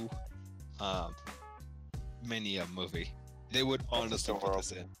new Minya movie. They would honestly put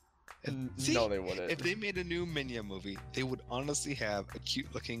this in. See, No, they wouldn't. if they made a new Minya movie, they would honestly have a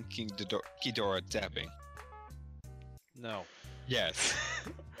cute-looking King Ghidorah dabbing. No. Yes.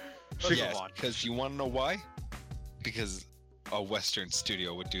 Let's Yes, move on. because you want to know why? Because a Western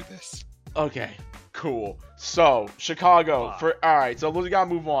studio would do this. Okay, cool. So Chicago Fuck. for all right. So we gotta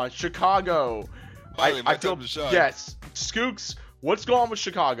move on. Chicago. Finally, my I feel time to shine. yes. Skooks, what's going on with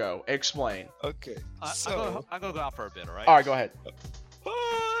Chicago? Explain. Okay. I'm So, gonna go out for a bit, alright? All right, go ahead.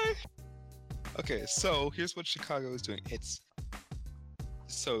 bye. Okay, so here's what Chicago is doing.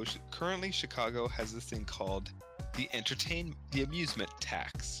 Currently Chicago has this thing called the amusement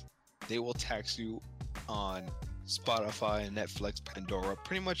tax. They will tax you on Spotify, Netflix, Pandora,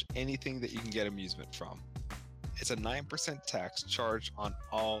 pretty much anything that you can get amusement from. It's a 9% tax charged on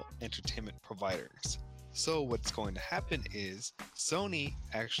all entertainment providers. So what's going to happen is Sony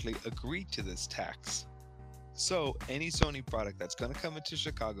actually agreed to this tax. So any Sony product that's going to come into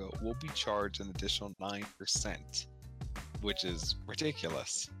Chicago will be charged an additional 9%. which is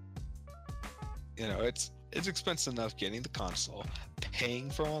ridiculous. You know, it's expensive enough getting the console, paying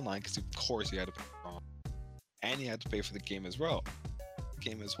for online, because of course you had to pay for online, and you had to pay for the game as well.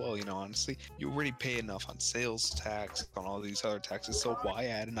 You know, honestly, you already pay enough on sales tax, on all these other taxes, so why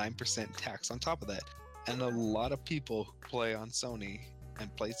add a 9% tax on top of that? And a lot of people who play on Sony and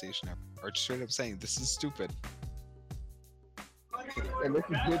PlayStation are straight up saying this is stupid. And this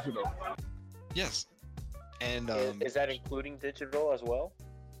is digital. Yes. And is that including digital as well?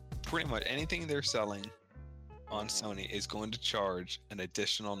 pretty much anything they're selling on Sony is going to charge an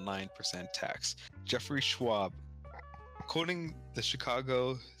additional 9% tax. Jeffrey Schwab, quoting the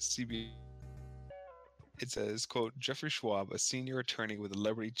Chicago CB, it says, quote, Jeffrey Schwab, a senior attorney with the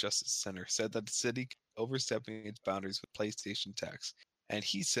Liberty Justice Center, said that the city overstepping its boundaries with PlayStation tax. And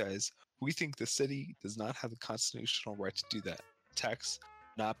he says, we think the city does not have the constitutional right to do that. Tax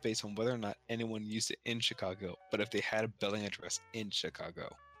not based on whether or not anyone used it in Chicago, but if they had a billing address in Chicago.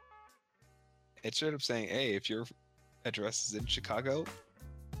 It's straight up saying, hey, if your address is in Chicago,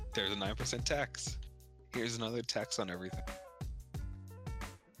 there's a 9% tax. Here's another tax on everything.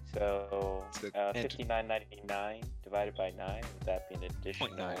 So, $59.99 divided by 9, would that be an additional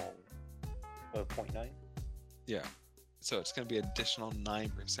 0.9? 0.9? Yeah. So it's going to be an additional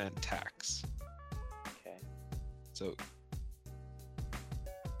 9% tax. Okay.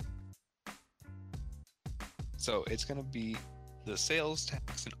 So it's going to be the sales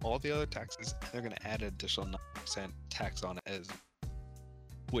tax and all the other taxes, and they're going to add an additional 9% tax on it, as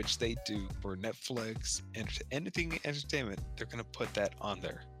which they do for Netflix and anything entertainment. They're going to put that on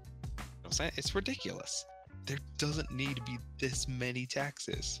there. You know what I'm saying? It's ridiculous. There doesn't need to be this many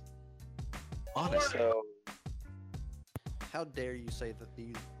taxes. Honestly. So, How dare you say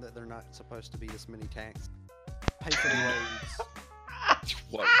that they're not supposed to be this many taxes? Pay for the roads.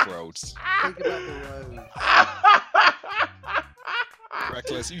 What roads? Think about the roads.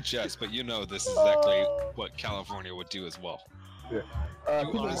 Reckless, you jest, but you know this is exactly what California would do as well. Yeah.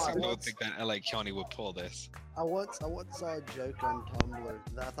 You honestly don't think that LA County would pull this? I once saw a joke on Tumblr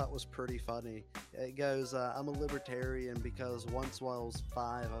that I thought was pretty funny. It goes, I'm a libertarian because once while I was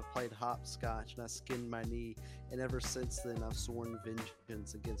 5, I played hopscotch and I skinned my knee, and ever since then I've sworn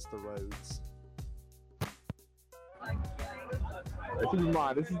vengeance against the roads. Keep in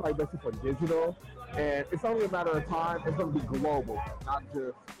mind, this is like basically for digital, and it's only a matter of time. It's going to be global, not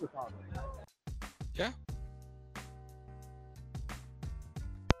just Chicago. Yeah.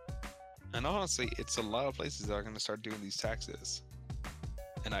 And honestly, it's a lot of places that are going to start doing these taxes.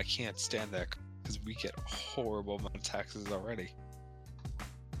 And I can't stand that because we get a horrible amount of taxes already.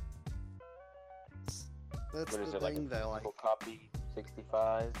 That's what is the it, like thing, a though. Like, physical copy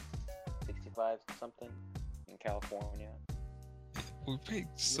 65 something in California? We pay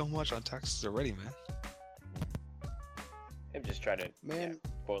so much on taxes already, man. I'm just trying to Man.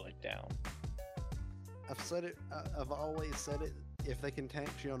 boil it down. I've said it. I've always said it. If they can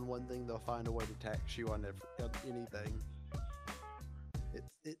tax you on one thing, they'll find a way to tax you on anything.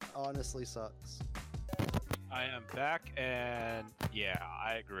 It honestly sucks. I am back, and yeah,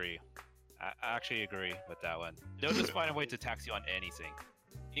 I agree. I actually agree with that one. They'll just find a way to tax you on anything,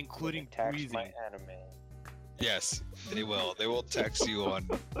 including Tax breathing. my anime. Yes, they will. They will tax you on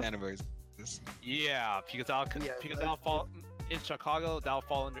animes. Yeah, because that'll fall in Chicago. That'll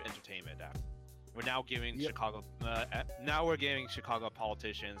fall under entertainment. We're now giving Chicago. Now we're giving Chicago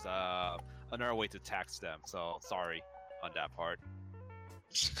politicians another way to tax them. So sorry on that part.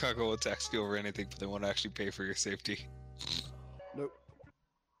 Chicago will tax you over anything, but they won't actually pay for your safety. Nope.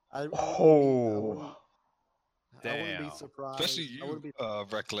 I wouldn't be surprised. Especially you,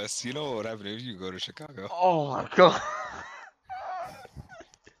 Reckless. You know what would happen if you go to Chicago. Oh my god.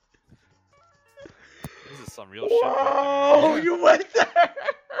 This is some real shit. Oh, you went there.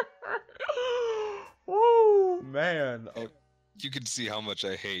 Woo, man. You can see how much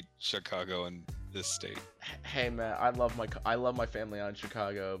I hate Chicago and this state. Hey man, I love my family out in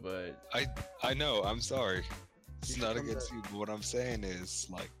Chicago, but I know. I'm sorry. It's You not should come against to- you, but what I'm saying is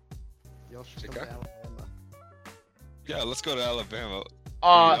like, Y'all should come to Chicago? Alabama. yeah, let's go to Alabama.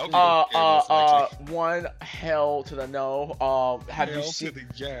 Okay, one hell to the no. Have you Hell seen? to the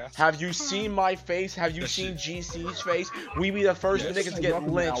yes. Have you seen my face? Have you That seen shit- GC's face? We be the first Yes. niggas to get Welcome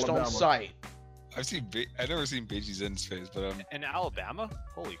to lynched on Alabama. sight. I've never seen Beijing Zen's face, but In Alabama?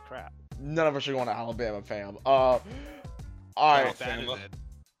 Holy crap! None of us are going to Alabama, fam. All right, How bad is Alabama. it?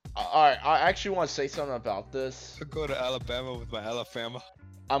 all right. I actually want to say something about this. I'll go to Alabama with my Alabama.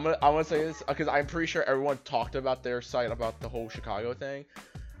 I'm gonna say this because I'm pretty sure everyone talked about their site about the whole Chicago thing.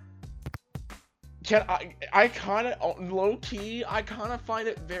 I kind of low key, I kind of find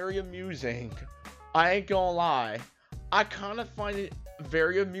it very amusing. I ain't gonna lie. I kind of find it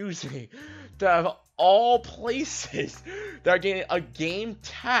very amusing that of all places that are getting a game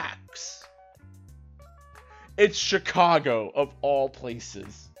tax, it's Chicago of all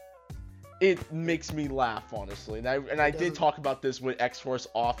places. It makes me laugh, honestly. And I did talk about this with X-Force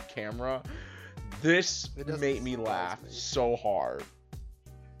off camera. This made me laugh so hard.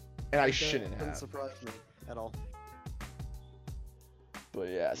 And I shouldn't have. Doesn't surprise me at all. But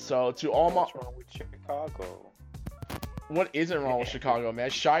yeah, so to all my... What's wrong with Chicago? What isn't wrong with Chicago, man?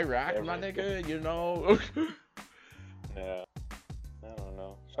 Chirac, my nigga, you know? Yeah. I don't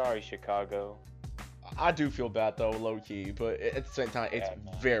know. Sorry, Chicago. I do feel bad, though, low-key. But at the same time, it's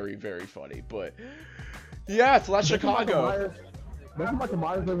very, very funny. But yeah, so that's Chicago. Doesn't Michael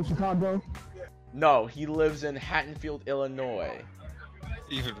Myers live in Chicago? No, he lives in Haddonfield, Illinois.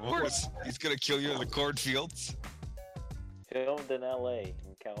 Even worse, he's gonna kill you in the cornfields. Filmed in LA, in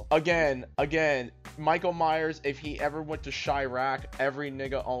California. Again, Michael Myers, if he ever went to Chirac, every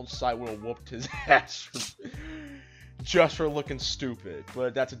nigga on site would have whooped his ass just for looking stupid.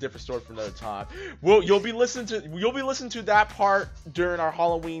 But that's a different story for another time. You'll be listening to that part during our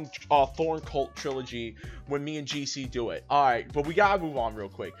Halloween Thorn Cult trilogy when me and GC do it. All right, but we gotta move on real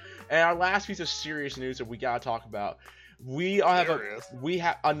quick. And our last piece of serious news that we gotta talk about, we have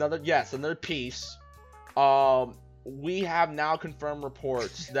another piece. We have now confirmed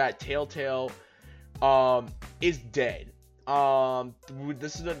reports that Telltale is dead.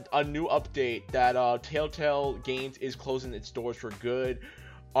 This is a new update that Telltale Games is closing its doors for good.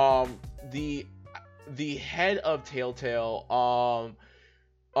 The head of Telltale,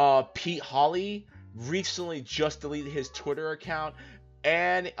 Pete Hawley, recently just deleted his Twitter account,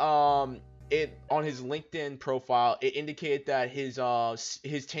 and on his LinkedIn profile, it indicated that his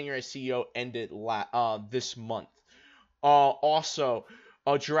tenure as CEO ended this month. Also,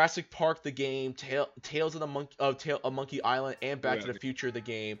 Jurassic Park the game, Tales of Monkey Island, and Back to the Future the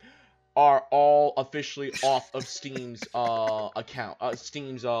game are all officially off of Steam's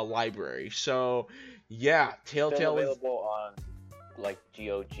Steam's library. So yeah, Telltale is available on like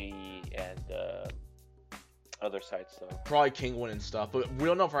GOG and other sites though. Probably Kingwin and stuff, but we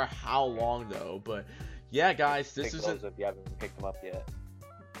don't know for how long though. But yeah, guys, this isn't. If you haven't picked them up yet.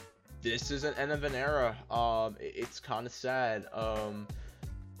 This is an end of an era. It's kind of sad. To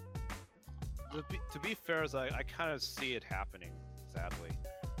be fair, I kind of see it happening, sadly.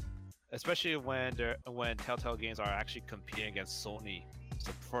 Especially when Telltale Games are actually competing against Sony.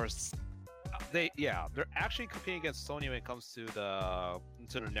 So first, they're actually competing against Sony when it comes to the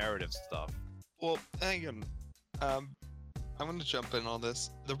narrative stuff. Well, hang on. I'm gonna jump in on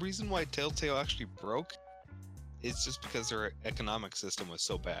this. The reason why Telltale actually broke is just because their economic system was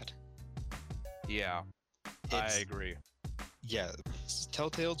so bad. Yeah, I agree. Yeah,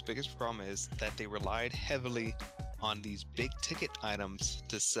 Telltale's biggest problem is that they relied heavily on these big ticket items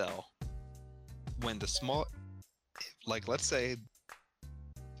to sell. When the small, like let's say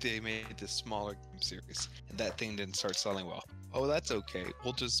they made this smaller game series and that thing didn't start selling well. Oh, that's okay.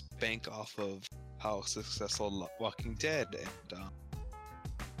 We'll just bank off of how successful Walking Dead and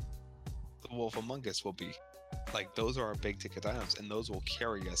The Wolf Among Us will be. Like, those are our big ticket items and those will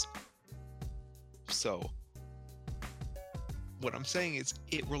carry us. So, what I'm saying is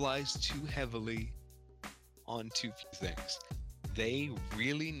it relies too heavily on too few things. They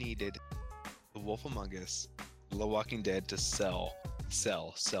really needed The Wolf Among Us, The Walking Dead to sell.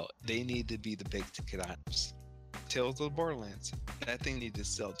 They need to be the big ticket items. Tales of the Borderlands, that thing needed to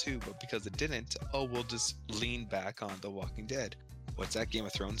sell too, but because it didn't, we'll just lean back on The Walking Dead. What's that? Game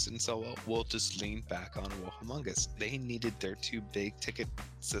of Thrones didn't sell well? We'll just lean back on Wolf Among Us. They needed their two big ticket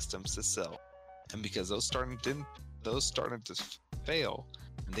systems to sell. And because those started to fail,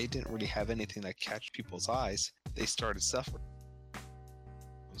 and they didn't really have anything that catch people's eyes, they started suffering. You know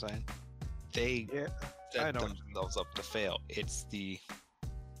what I'm saying? They set themselves up to fail. It's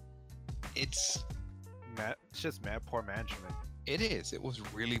just poor management. It is. It was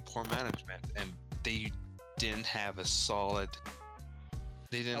really poor management, and they didn't have a solid.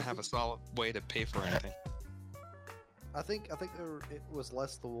 They didn't have a solid way to pay for anything. I think it was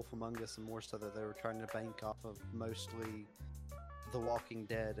less The Wolf Among Us and more so that they were trying to bank off of mostly The Walking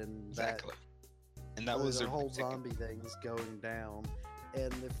Dead and exactly. And that was the whole zombie things going down.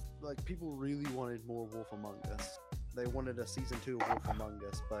 And if people really wanted more Wolf Among Us, they wanted a season 2 of Wolf Among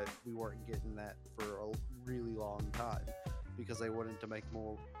Us, but we weren't getting that for a really long time because they wanted to make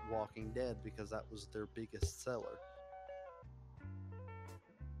more Walking Dead because that was their biggest seller.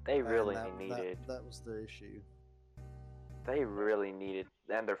 They really needed. That was the issue. They really needed,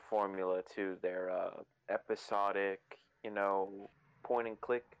 and their formula too, their episodic, point and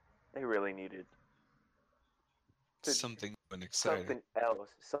click. They really needed. something new and exciting. something else,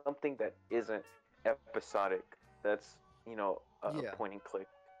 something that isn't episodic. That's a Yeah. point and click.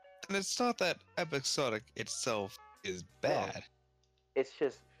 And it's not that episodic itself is bad. It's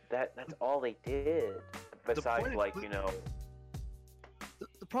just that's all they did. Besides, point like and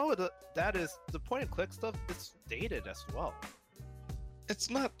the problem with that is the point and click stuff is dated as well. It's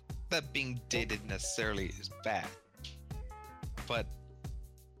not that being dated necessarily is bad, but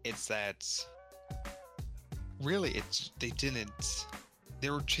it's that really they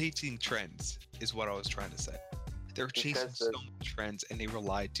were chasing trends is what I was trying to say. They were chasing Because so many trends and they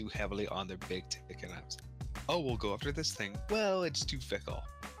relied too heavily on their big ticket apps. Oh, we'll go after this thing. Well, it's too fickle.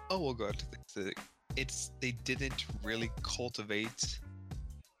 Oh, we'll go after this thing. They didn't really cultivate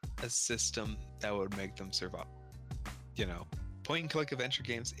a system that would make them survive. Point and click adventure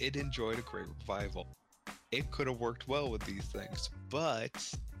games, it enjoyed a great revival. It could have worked well with these things, but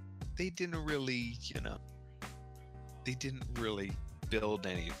they didn't really, build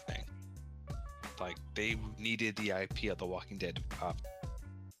anything. Like, they needed the IP of The Walking Dead to pop,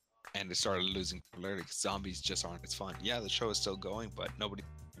 and it started losing popularity because zombies just aren't as fun. Yeah, the show is still going, but nobody's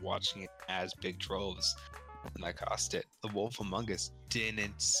watching it as big droves, and that cost it. The Wolf Among Us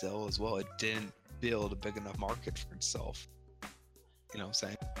didn't sell as well. It didn't build a big enough market for itself. You know what I'm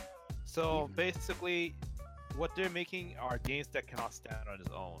saying? So basically, what they're making are games that cannot stand on its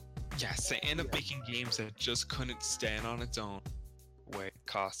own. Yes, they end up making games that just couldn't stand on its own. Way it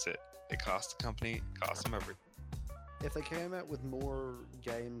cost it. It cost the company, it cost them everything. If they came out with more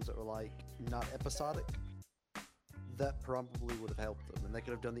games that were like not episodic, that probably would have helped them, and they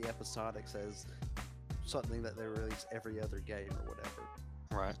could have done the episodics as something that they release every other game or whatever,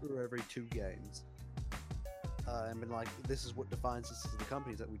 Right. or every 2 games. And been like, this is what defines us as the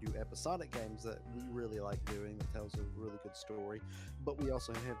companies, that we do episodic games that we really like doing, that tells a really good story, but we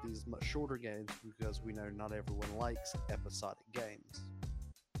also have these much shorter games because we know not everyone likes episodic games.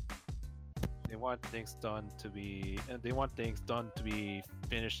 They want things done to be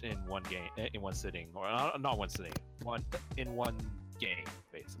finished in one game, in one sitting, or not one sitting, in one game,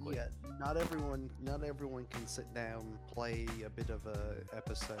 basically. Yeah, not everyone can sit down, play a bit of a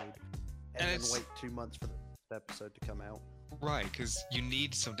episode, and then it's- wait 2 months for the episode to come out. Right, because you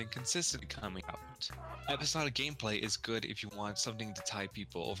need something consistent coming out. Episodic gameplay is good if you want something to tie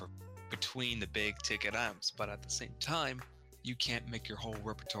people over between the big ticket items, but at the same time, you can't make your whole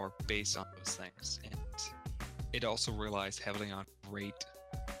repertoire based on those things. And it also relies heavily on great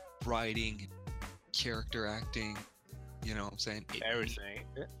writing, character acting. You know what I'm saying? Everything.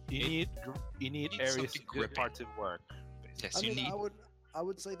 You need needs every something good gripping. part to work. Yes, I you mean, need. I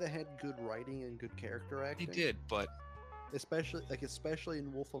would say they had good writing and good character They acting. did, but especially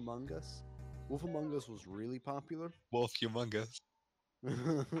in Wolf Among Us. Wolf Among Us was really popular. Wolf Humongous.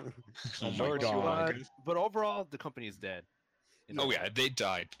 Oh my Lord God. Humongous. But overall, the company is dead. Oh yeah, they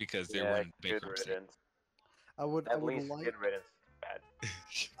died because they were in good bankruptcy. riddance. I would At least like good riddance. Bad.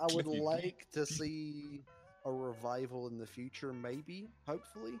 I would Cliffy B. like to see a revival in the future, maybe,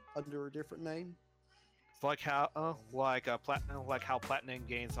 hopefully, under a different name. It's like how how Platinum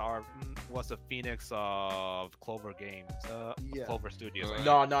Games was the Phoenix of Clover Games, Yeah. Clover Studios. Right.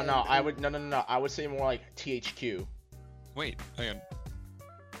 No. And- I would no. I would say more like THQ. Wait, hang on.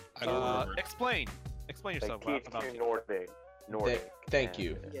 I don't remember. Explain Like yourself about THQ Nordic. Thank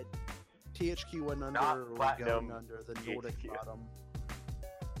you. and- Yeah, THQ went under, Not or was Platinum, going under, the Nordic THQ. bottom.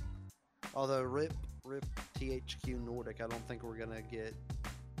 Although, rip THQ Nordic, I don't think we're gonna get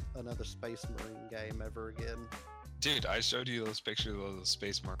another Space Marine game ever again. Dude, I showed you those pictures of those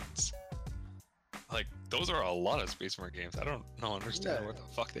Space Marines. Like, those are a lot of Space Marine games. I don't understand No, what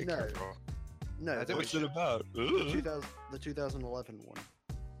the fuck they no. care for. No, I think we What's it about? the Ugh. 2011 one.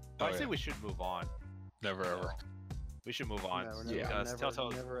 Oh, I yeah. think we should move on. Never ever. We should move on. No, we're Yeah. never, Because never,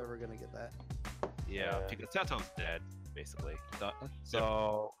 Telltale's never ever gonna get that. yeah, Yeah. because Telltale's dead, basically.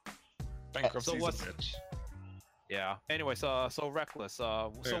 So Bankruptcy's what's- a bitch. yeah. Anyway, so Reckless.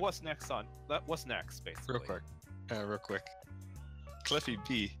 So Yeah. what's next what's next, basically? Real quick. Cliffy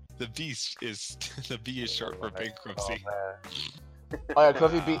B. The B is the B is short for bankruptcy. Oh, Oh yeah,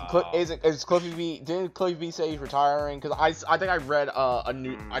 Cliffy B. Wow. Is Cliffy B? Didn't Cliffy B say he's retiring? Because I think I read I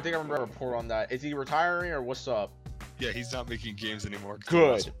think I remember a report on that. Is he retiring or what's up? Yeah, he's not making games anymore.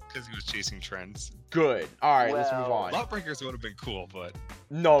 Good. Because he was chasing trends. Good. All right, let's move Well, on. Lawbreakers would have been cool, but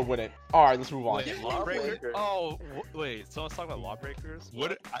No, it wouldn't. All right, let's move on. Wait, Lawbreakers. Lawbreakers? Oh, wait. So let's talk about Lawbreakers.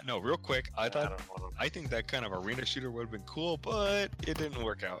 no, real quick. I don't thought wanna- I think that kind of arena shooter would have been cool, but it didn't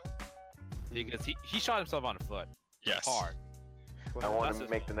work out. Because he shot himself on the foot Yes. hard. I want That's to his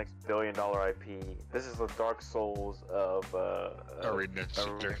make the next billion-dollar IP. This is the Dark Souls of Arena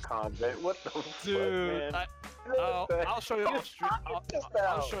shooter. content. What the Dude, fuck, man? I'll show you off stream. I'll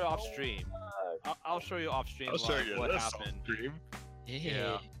show you off stream. I'll show you off stream. I'll show you what this happened. on stream.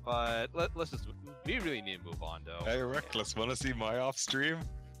 Yeah, but let's just. We really need to move on though. Hey, Reckless, wanna see my off stream?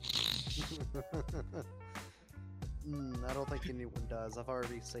 I don't think anyone does. I've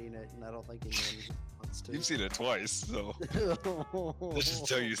already seen it, and I don't think anyone wants to. You've seen it twice, so let's just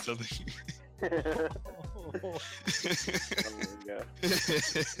tell you something. Oh my god.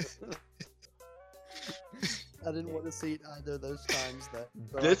 I didn't want to see it either of those times.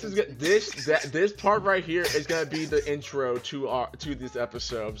 This part right here is gonna be the intro to this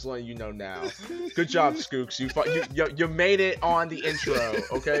episode. I'm just letting you know now. Good job, Skooks. You made it on the intro.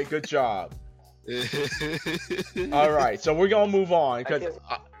 Okay, good job. All right, so we're gonna move on because.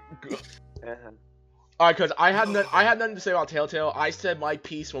 Alright, because I had nothing to say about Telltale. I said my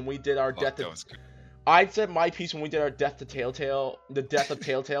piece when we did our Death to Telltale, the Death of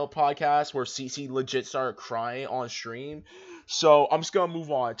Telltale podcast, where CC legit started crying on stream. So I'm just gonna move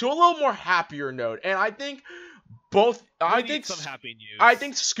on to a little more happier note, and I think some happy news. I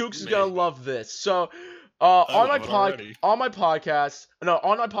think Skooks is gonna love this. So on my podcast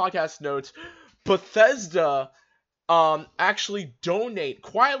notes, Bethesda actually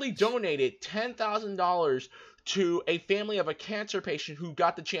quietly donated $10,000 to a family of a cancer patient who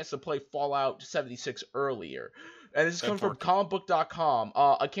got the chance to play Fallout 76 earlier. And this is coming from comicbook.com.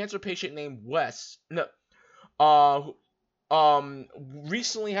 A cancer patient named Wes,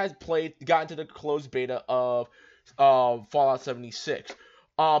 recently got into the closed beta of Fallout 76.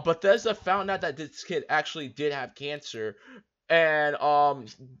 Bethesda found out that this kid actually did have cancer, and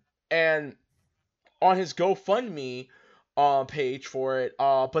on his GoFundMe page for it,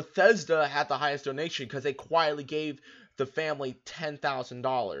 Bethesda had the highest donation because they quietly gave the family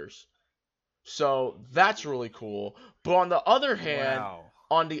 $10,000. So that's really cool. But on the other hand,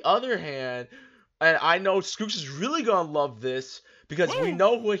 and I know Skooks is really gonna love this because we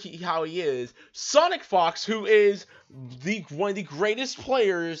know how he is. Sonic Fox, who is one of the greatest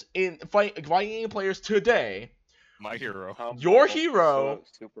players in fighting game players today. My hero. Your hero.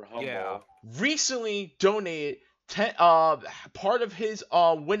 Super humble. Yeah. Recently donated part of his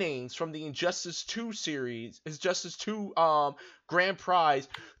winnings from the Injustice 2 series, his Justice 2 grand prize,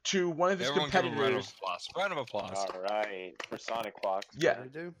 to one of his competitors. Round of applause. All right, for Sonic Fox. Yeah,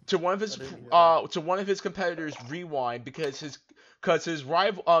 to one of his competitors, Rewind, because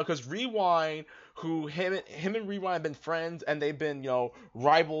Rewind, who him and Rewind have been friends, and they've been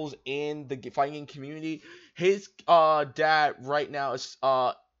rivals in the fighting community. His dad right now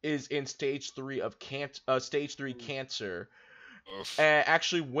is in stage 3 of cancer, and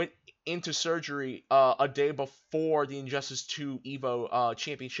actually went into surgery a day before the Injustice 2 Evo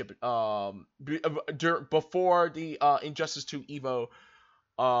championship, before the Injustice 2 Evo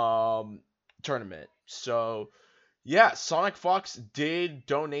tournament. So yeah, Sonic Fox did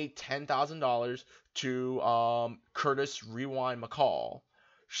donate $10,000 to Curtis Rewind McCall.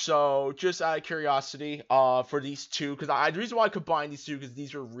 So, just out of curiosity, for these two, because the reason why I combined these two, because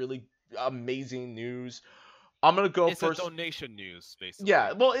these are really amazing news. I'm gonna go first. It's a donation news, basically.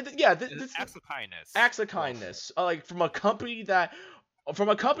 Yeah, well, it's acts of kindness. Acts of kindness, like from a company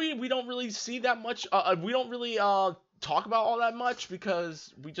we don't really see that much. We don't really talk about all that much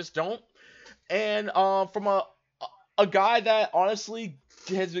because we just don't. And from a guy that honestly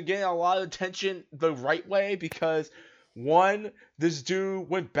has been getting a lot of attention the right way, because one, this dude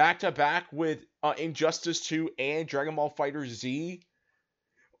went back to back with Injustice 2 and Dragon Ball Fighter Z.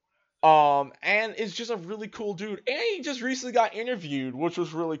 And is just a really cool dude. And he just recently got interviewed, which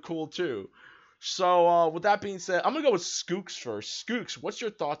was really cool too. So, with that being said, I'm gonna go with Skooks first. Skooks, what's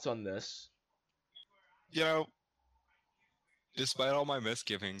your thoughts on this? Despite all my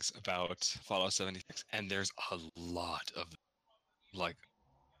misgivings about Fallout 76, and there's a lot of,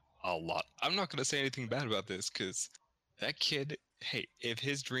 a lot. I'm not gonna say anything bad about this, because that kid, hey, if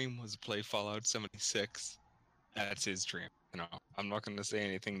his dream was to play Fallout 76, that's his dream. I'm not going to say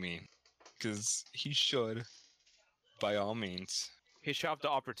anything mean, because he should, by all means. He should have the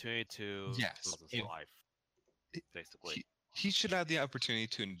opportunity to live his life, basically. He should have the opportunity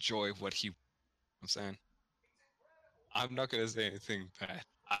to enjoy what I'm saying. I'm not going to say anything bad.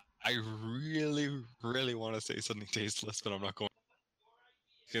 I really, really want to say something tasteless, but I'm not going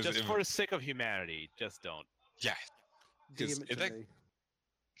to. Just for the sake of humanity, just don't. Yeah. Because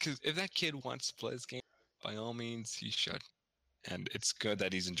if that kid wants to play this game, by all means, he should. And it's good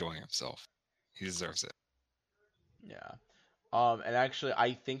that he's enjoying himself. He deserves it. Yeah. And actually,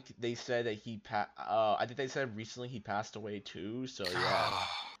 I think they said that I think they said recently he passed away too. So yeah.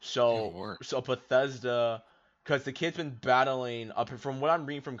 So Bethesda, because the kid's been battling. From what I'm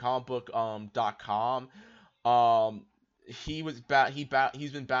reading from comicbook.com, He's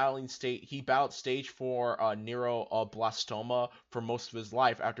been battling he battled stage 4 neuroblastoma for most of his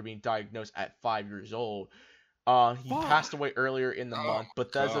life after being diagnosed at 5 years old. He passed away earlier in the month.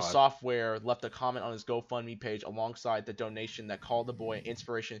 Bethesda God. Software left a comment on his GoFundMe page alongside the donation that called the boy an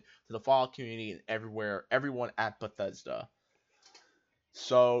inspiration to the Fallout community and everyone at Bethesda.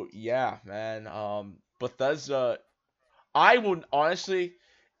 So yeah, man. Bethesda, I would honestly,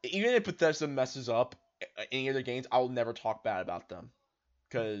 even if Bethesda messes up any of their games, I will never talk bad about them,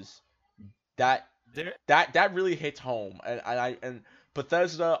 because that really hits home. And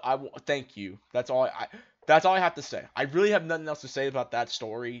Bethesda, thank you. That's all I have to say. I really have nothing else to say about that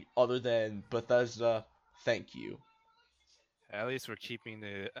story other than Bethesda, thank you. At least we're keeping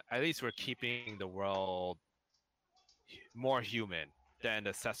the world more human than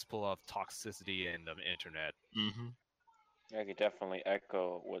the cesspool of toxicity in the internet. Mm-hmm. I could definitely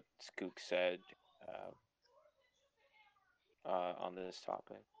echo what Skook said on this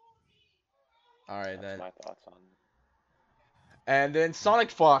topic. All right, That's then. my thoughts on it. And then Sonic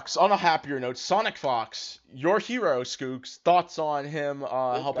Fox, on a happier note, Sonic Fox, your hero, Skooks, thoughts on him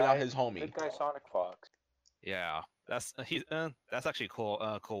helping out his homie. Good guy Sonic Fox. Yeah, that's actually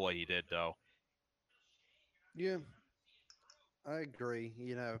cool. Cool what he did though. Yeah, I agree.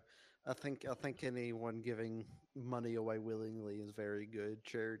 I think anyone giving money away willingly is very good.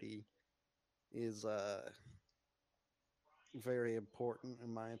 Charity is very important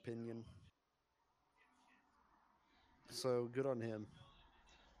in my opinion. So good on him.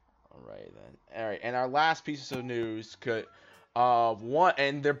 All right, then. All right, and our last piece of news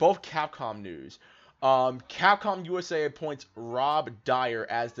and they're both Capcom news. Capcom USA appoints Rob Dyer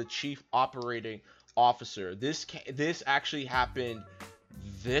as the chief operating officer. This actually happened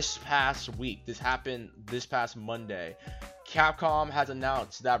this past week. This happened this past Monday. Capcom has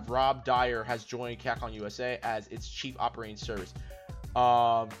announced that Rob Dyer has joined Capcom USA as its chief operating service.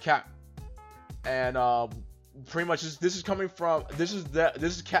 Pretty much this is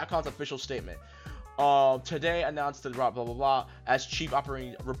Capcom's official statement. Today announced that Rob blah blah blah as chief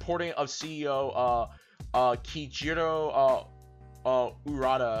operating, reporting of CEO Kijiro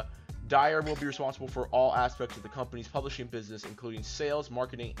Urata. Dyer will be responsible for all aspects of the company's publishing business, including sales,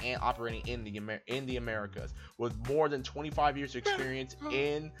 marketing, and operating in the Americas. With more than 25 years of experience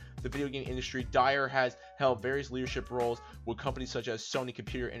in the video game industry, Dyer has held various leadership roles with companies such as Sony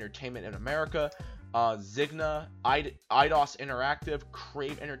Computer Entertainment in America, Zigna, Eidos Interactive,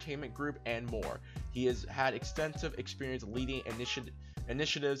 Crave Entertainment Group, and more. He has had extensive experience leading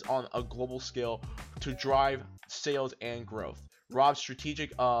initiatives on a global scale to drive sales and growth. Rob's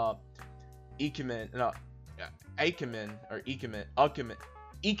strategic acumen,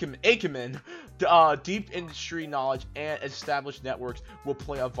 deep industry knowledge and established networks will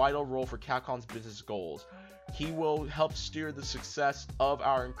play a vital role for Capcom's business goals. He will help steer the success of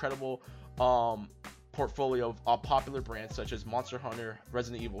our incredible portfolio of popular brands such as Monster Hunter,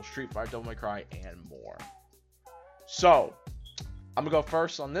 Resident Evil, Street Fighter, Devil May Cry, and more. So, I'm gonna go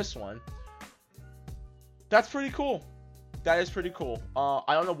first on this one. That's pretty cool. That is pretty cool.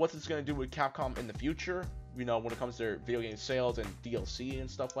 I don't know what this is going to do with Capcom in the future, when it comes to their video game sales and DLC and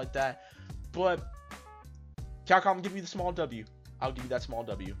stuff like that. But Capcom will give you the small W. I'll give you that small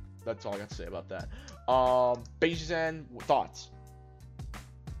W. That's all I got to say about that. Beijing, thoughts?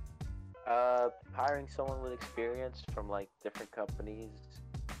 Hiring someone with experience from different companies.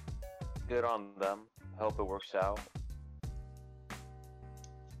 Good on them. I hope it works out.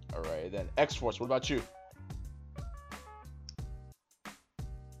 Alright, then X-Force, what about you?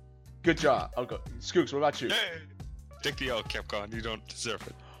 Good job. I'll go. Skooks, what about you? Take the L, Capcom. You don't deserve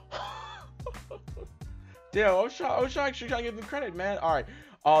it. Damn, I was actually trying to give them credit, man. All right.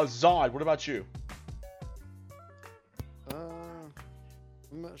 Zod, what about you?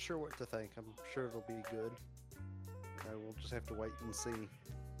 I'm not sure what to think. I'm sure it'll be good. We'll just have to wait and see.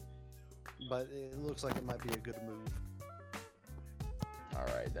 But it looks like it might be a good move. All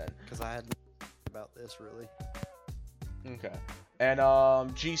right, then. Because I hadn't about this, really. Okay. And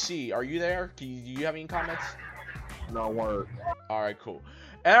GC, are you there? Do you have any comments? No word. All right, cool.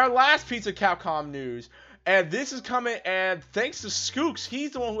 And our last piece of Capcom news, and this is coming, and thanks to Skooks,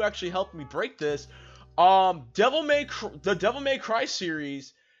 he's the one who actually helped me break this. The Devil May Cry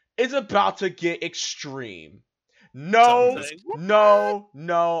series is about to get extreme. No,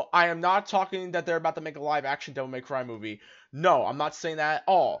 I am not talking that they're about to make a live action Devil May Cry movie. No, I'm not saying that at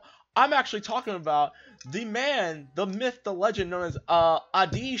all. I'm actually talking about the man, the myth, the legend known as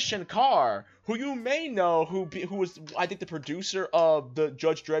Adi Shankar, who you may know, who was, I think, the producer of the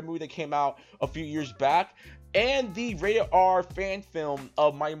Judge Dredd movie that came out a few years back, and the rated R fan film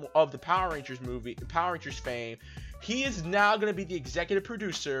of the Power Rangers movie, Power Rangers fame. He is now going to be the executive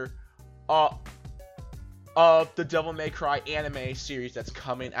producer of the Devil May Cry anime series that's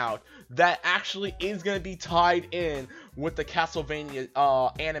coming out. That actually is going to be tied in with the Castlevania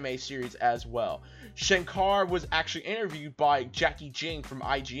anime series as well. Shankar was actually interviewed by Jackie Jing from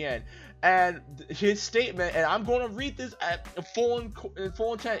IGN, and his statement, and I'm going to read this at full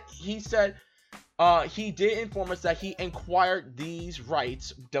intent. He said, he did inform us that he acquired these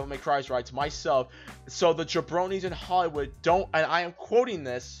rights, Devil May Cry's rights, myself, so the jabronis in Hollywood don't, and I am quoting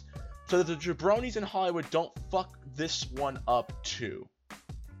this, so that the jabronis in Hollywood don't fuck this one up too.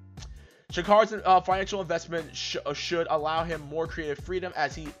 Shankar's financial investment should allow him more creative freedom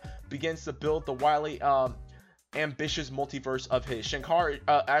as he begins to build the wildly ambitious multiverse of his. Shankar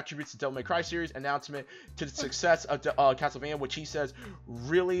attributes the Devil May Cry series announcement to the success of Castlevania, which he says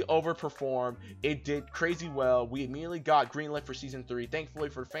really overperformed. It did crazy well. We immediately got greenlit for season 3. Thankfully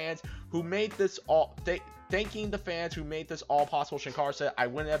for fans who made this all. Thanking the fans who made this all possible, Shankar said, I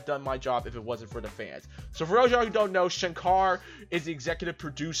wouldn't have done my job if it wasn't for the fans. So for those of you who don't know, Shankar is the executive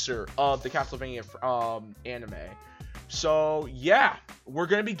producer of the Castlevania anime. So yeah, we're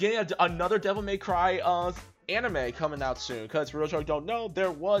going to be getting another Devil May Cry anime coming out soon. Because for those of you who don't know,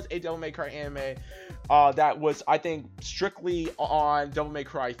 there was a Devil May Cry anime that was, I think, strictly on Devil May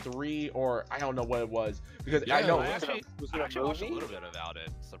Cry 3, or I don't know what it was. Because Yeah, I know... I actually Was it a watched a movie? little bit about it,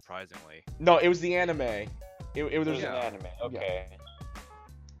 surprisingly. No, it was the anime. It was It was Yeah. an anime. Okay.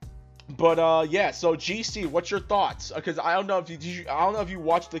 But yeah, so GC, what's your thoughts? Because I don't know if I don't know if you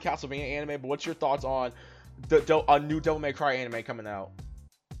watched the Castlevania anime, but what's your thoughts on a new Devil May Cry anime coming out?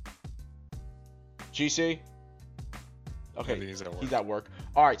 GC? Okay, Maybe he's at work. he's at work.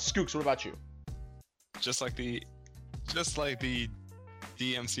 All right, Skooks, what about you? Just like the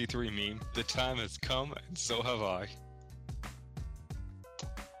DMC3 meme, the time has come, and so have I.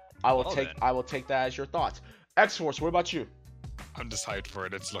 I will Well take then. I will take that as your thoughts. X-Force, what about you? I'm just hyped for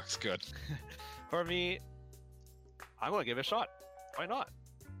it. It looks good. For me, I'm gonna give it a shot. Why not?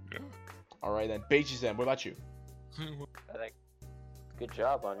 All right then, Beiji Zen, what about you? I think good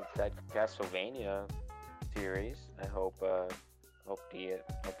job on that Castlevania series. I hope the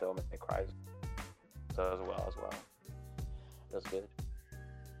Devil May Cry does well as well. That's good.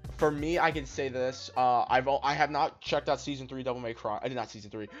 For me, I can say this. I have not checked out season 3 Devil May Cry. I did not season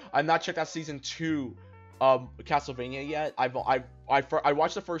 3. I've not checked out season 2 Castlevania yet. I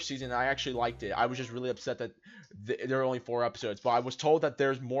watched the first season and I actually liked it. I was just really upset that there are only 4 episodes, but I was told that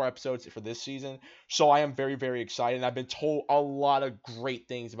there's more episodes for this season, so I am very, very excited. And I've been told a lot of great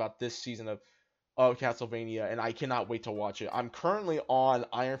things about this season of Castlevania, and I cannot wait to watch it. I'm currently on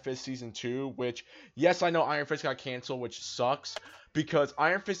Iron Fist season 2, which, yes, I know Iron Fist got canceled, which sucks, because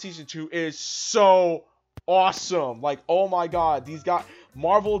Iron Fist season 2 is so awesome. Like, oh my god,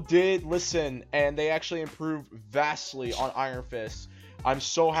 Marvel did listen, and they actually improved vastly on Iron Fist. I'm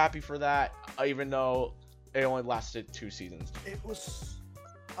so happy for that, even though it only lasted 2 seasons.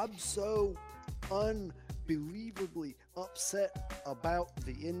 I'm so unbelievably upset about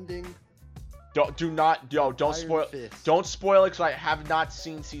the ending. Don't Iron spoil. Fist. Don't spoil it, because I have not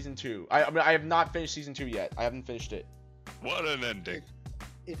seen season 2. I mean, I have not finished season 2 yet. I haven't finished it. What an ending.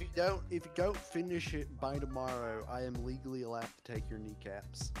 If you don't finish it by tomorrow, I am legally allowed to take your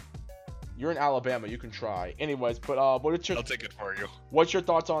kneecaps. You're in Alabama. You can try. Anyways, but what's your I'll take it for you.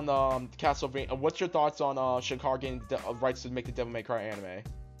 thoughts on Castlevania? What's your thoughts on Shankar getting the rights to make the Devil May Cry anime?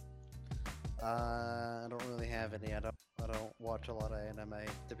 I don't really have any. I don't watch a lot of anime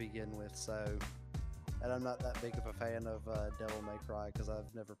to begin with, so, and I'm not that big of a fan of Devil May Cry because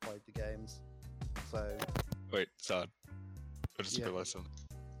I've never played the games. So Wait, Zod. What is Yeah. your lesson?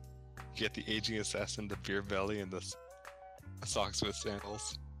 Get the aging assassin, the beer belly, and the socks with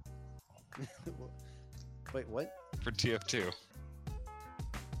sandals wait, what? for TF2.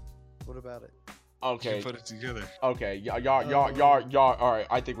 What about it? Okay. You put it together. Okay. Y'all. All right.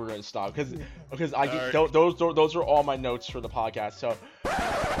 I think we're gonna stop because I get Alright. those are all my notes for the podcast. So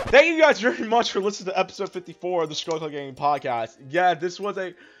thank you guys very much for listening to episode 54 of the ScrubClub Gaming Podcast. Yeah, this was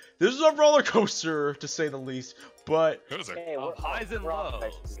a roller coaster to say the least, but It was a Hey, highs and we're on lows.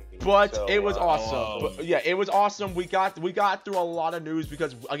 nice TV, But so, it was awesome. oh. But, yeah, it was awesome. We got through a lot of news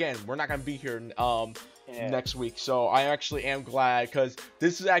because again, we're not gonna be here yeah. next week. So I actually am glad because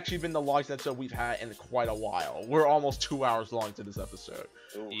this has actually been the longest episode we've had in quite a while. We're almost 2 hours long to this episode.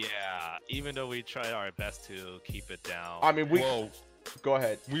 Ooh. Yeah, even though we tried our best to keep it down. I mean, Whoa. Go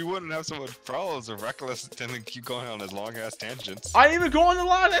ahead. We wouldn't have so much problems if Reckless didn't keep going on his long ass tangents. I didn't even go on the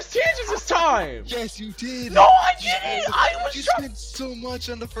line as tangents this time. Yes, you did. No, I didn't. I was You trying. spent so much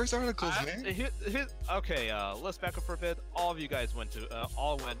on the first articles, man. Okay, let's back up for a bit. All of you guys went to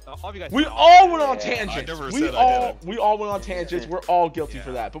all of you guys. We went all went on Yeah. tangents. I never we said I all didn't. we all went on tangents. We're all guilty for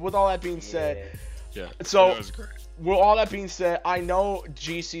Yeah. that. But with all that being said, Yeah. so that was great. with all that being said, I know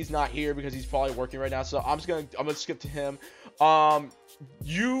GC's not here because he's probably working right now. So I'm gonna skip to him.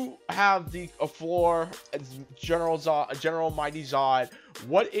 You have the floor, General Mighty Zod.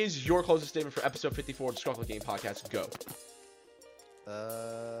 What is your closing statement for episode 54 of the ScrubClub Game Podcast? Go.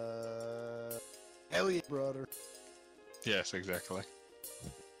 Hell yeah, brother. Yes, exactly.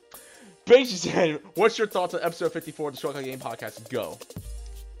 Basically, what's your thoughts on episode 54 of the ScrubClub Game Podcast? Go.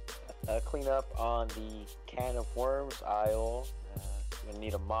 Clean up on the can of worms aisle. You're gonna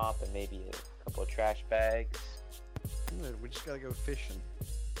need a mop and maybe a couple of trash bags. We just gotta go fishing.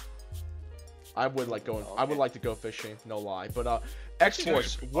 I would like going. I would Okay. like to go fishing. No lie. But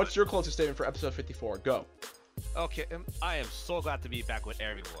X-Force, what's your closing statement for episode 54? Go. Okay, I am so glad to be back with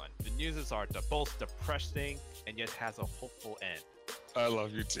everyone. The news are both depressing and yet has a hopeful end. I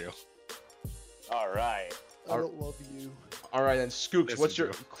love you too. All right. I don't love you. All right, then Skooks, Yes, what's you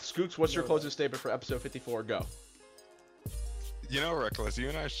your do. Skooks? What's your closing statement for episode 54? Go. You know, Reckless, you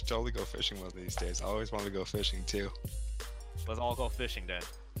and I should totally go fishing one of these days. I always want to go fishing too. Let's all go fishing then.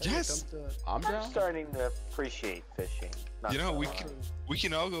 Yes. I'm I'm down. starting to appreciate fishing. Not You know, so we much.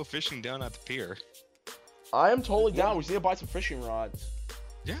 can all go fishing down at the pier. I am totally down. We just need to buy some fishing rods.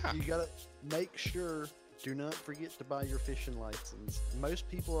 Yeah. You gotta make sure. Do not forget to buy your fishing license. Most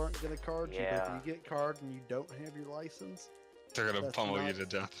people aren't gonna card you, but Yeah. if you get carded and you don't have your license, They're gonna That's pummel you not- to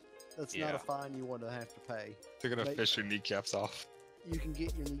death. that's not Yeah. a fine you want to have to pay. They're gonna Make- fish your kneecaps off. You can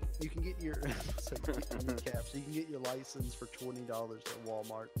get your so you get your kneecaps. You can get your license for $20 at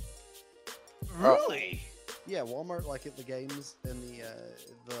Walmart. Really? Yeah, Walmart, like at the games in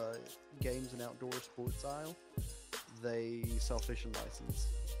the games and outdoor sports aisle, they sell fishing license.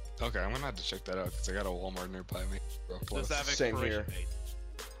 Okay, I'm gonna have to check that out because I got a Walmart nearby me. Real close. Does that have Same expiration here.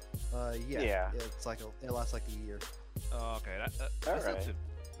 date? Yeah. Yeah. It's like it lasts like a year. Oh, okay, that's, Alright.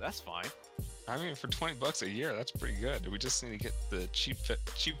 that's fine. I mean, for $20 a year, that's pretty good. We just need to get the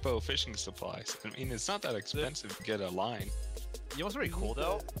cheapo fishing supplies. I mean, it's not that expensive to get a line. You know what's really cool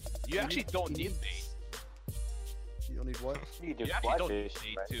though? You actually don't need bait. You don't need what? You can do You actually fly don't need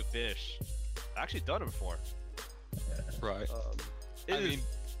fishing, bait right? to fish. I've actually done it before. Right. It I is- mean,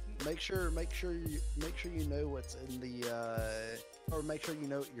 Make sure you know what's in the or make sure you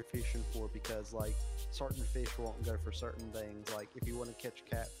know what you're fishing for, because like certain fish won't go for certain things. Like if you want to catch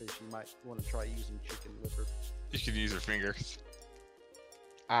catfish, you might want to try using chicken liver. you can use your fingers.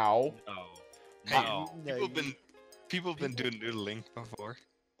 Ow. no. Hey, No. people have been doing noodling before.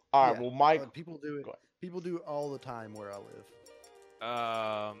 All right. Yeah, Well, Mike. people do it. Go ahead. People do it all the time where I live.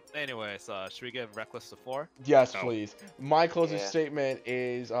 Anyways, should we give Reckless the floor? Yes, No. please. My closing Yeah. statement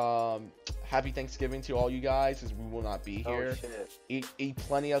is happy Thanksgiving to all you guys, as we will not be Oh here. shit. Eat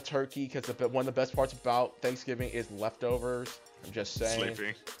plenty of turkey, because one of the best parts about Thanksgiving is leftovers. I'm just saying.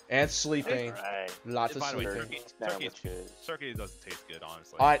 Sleeping. And sleeping. Right. Lots of By the way, sleeping. turkey Sandwiches. turkey doesn't taste good,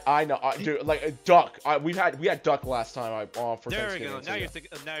 honestly. I know, dude. Like a duck. We had duck last time. For there we Thanksgiving. go. so Now yeah.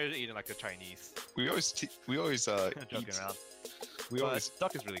 now you're eating like a Chinese. We always Joking eat. around. We But always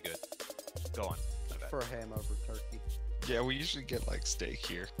duck is really good. Go on. My bad. For ham over turkey. yeah. We usually get like steak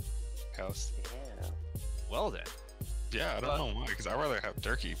here, house. Yeah. Well then. Yeah, I don't know why, because I'd rather have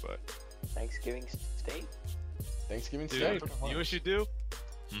turkey, but Thanksgiving steak. Thanksgiving Dude, steak. you know what you should do?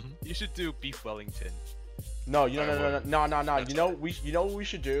 Mhm. You should do beef Wellington. No, no. That's You know what we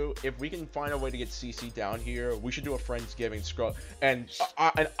should do? If we can find a way to get CC down here, we should do a Friendsgiving scrub and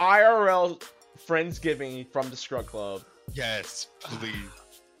an IRL Friendsgiving from the Scrub Club. yes, please.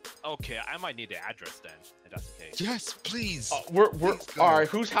 Okay, I might need the address then, if that's the case. Yes, please. We're Please go. all right.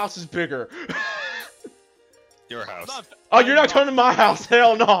 Whose house is bigger? Your house. Oh, you're not coming to my house.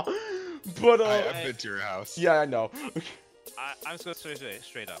 Hell no. But I've been to your house. yeah, I know. I'm just gonna say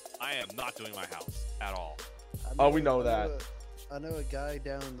straight up. I am not doing my house at all. I Oh, we know that. I know a guy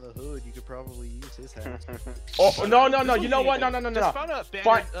down in the hood. You could probably use his house. Oh no. This You know will what? be- No. Just find an abandoned,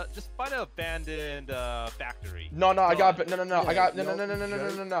 Fine. just find an abandoned factory. No. I got no. I Yeah, got you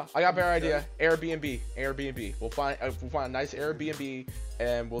no. know, I got a better joke. idea. Airbnb. We'll find a nice Airbnb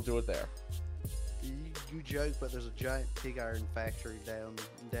and we'll do it there. You joke, but there's a giant pig iron factory down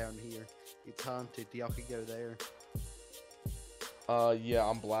here. It's haunted. Y'all could go there. Yeah,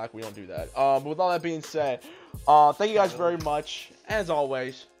 I'm black. We don't do that. With all that being said, thank you guys very much. As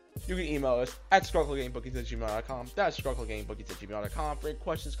always, you can email us at ScrubClubGameBookies@gmail.com. That's ScrubClubGameBookies@gmail.com for any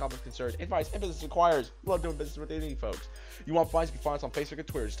questions, comments, concerns, advice, and business inquiries. Love doing business with any folks. You want to find us? You can find us on Facebook and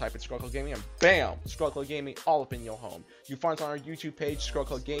Twitter. Just type in ScrubClub Gaming and bam! ScrubClub Gaming all up in your home. You can find us on our YouTube page,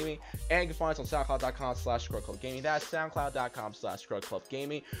 ScrubClub Gaming, and you can find us on SoundCloud.com/ScrubClubGaming. That's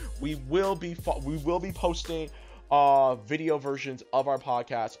SoundCloud.com/ScrubClubGaming. We will be posting video versions of our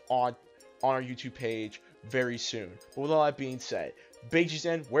podcast on our YouTube page very soon. But with all that being said, Big G's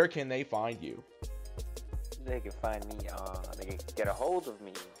in, where can they find you? They can find me they can get a hold of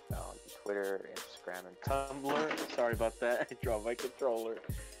me on Twitter, Instagram, and Tumblr. Sorry about that. I dropped my controller.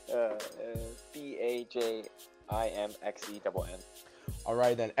 BAJIMXENN.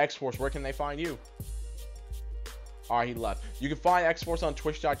 Alright then, X-Force, where can they find you? Alright, he left. You can find X-Force on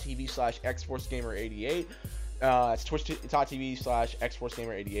twitch.tv/XForceGamer88. It's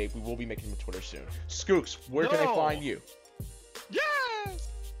twitch.tv/XForceGamer88. We will be making him a Twitter soon. Skooks, where can they find you? Yes!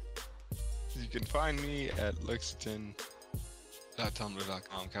 You can find me at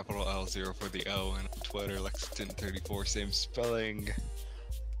Lexington.tumblr.com, capital L0 for the O, and on Twitter, Lexington34, same spelling.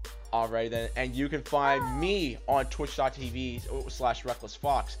 Alright then, and you can find me on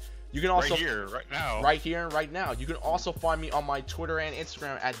twitch.tv/RecklessFox. You can also right here, right now. Right here, right now. You can also find me on my Twitter and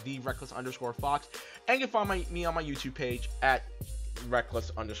Instagram at @TheReckless_Fox, and you can find me on my YouTube page at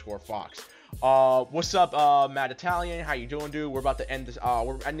Reckless_Fox. What's up, Matt Italian? How you doing, dude? We're about to end this.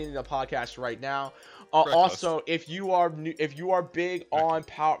 We're ending the podcast right now. Also, if you are big on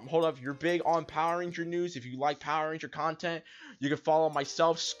you're big on Power Ranger news. If you like Power Ranger content, you can follow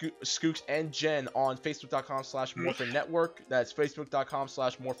myself, Skooks, and Jen on Facebook.com/Morphin Network. That's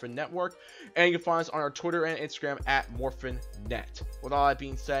Facebook.com/Morphin Network, and you can find us on our Twitter and Instagram at MorphinNet. With all that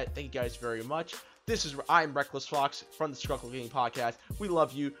being said, thank you guys very much. I'm Reckless Fox from the ScrubClub Gaming Podcast. We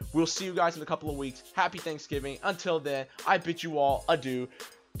love you. We'll see you guys in a couple of weeks. Happy Thanksgiving. Until then, I bid you all adieu.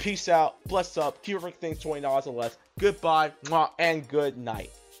 Peace out. Bless up. Keep everything $20 or less. Goodbye. Mwah, and good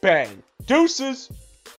night. Bang. Deuces.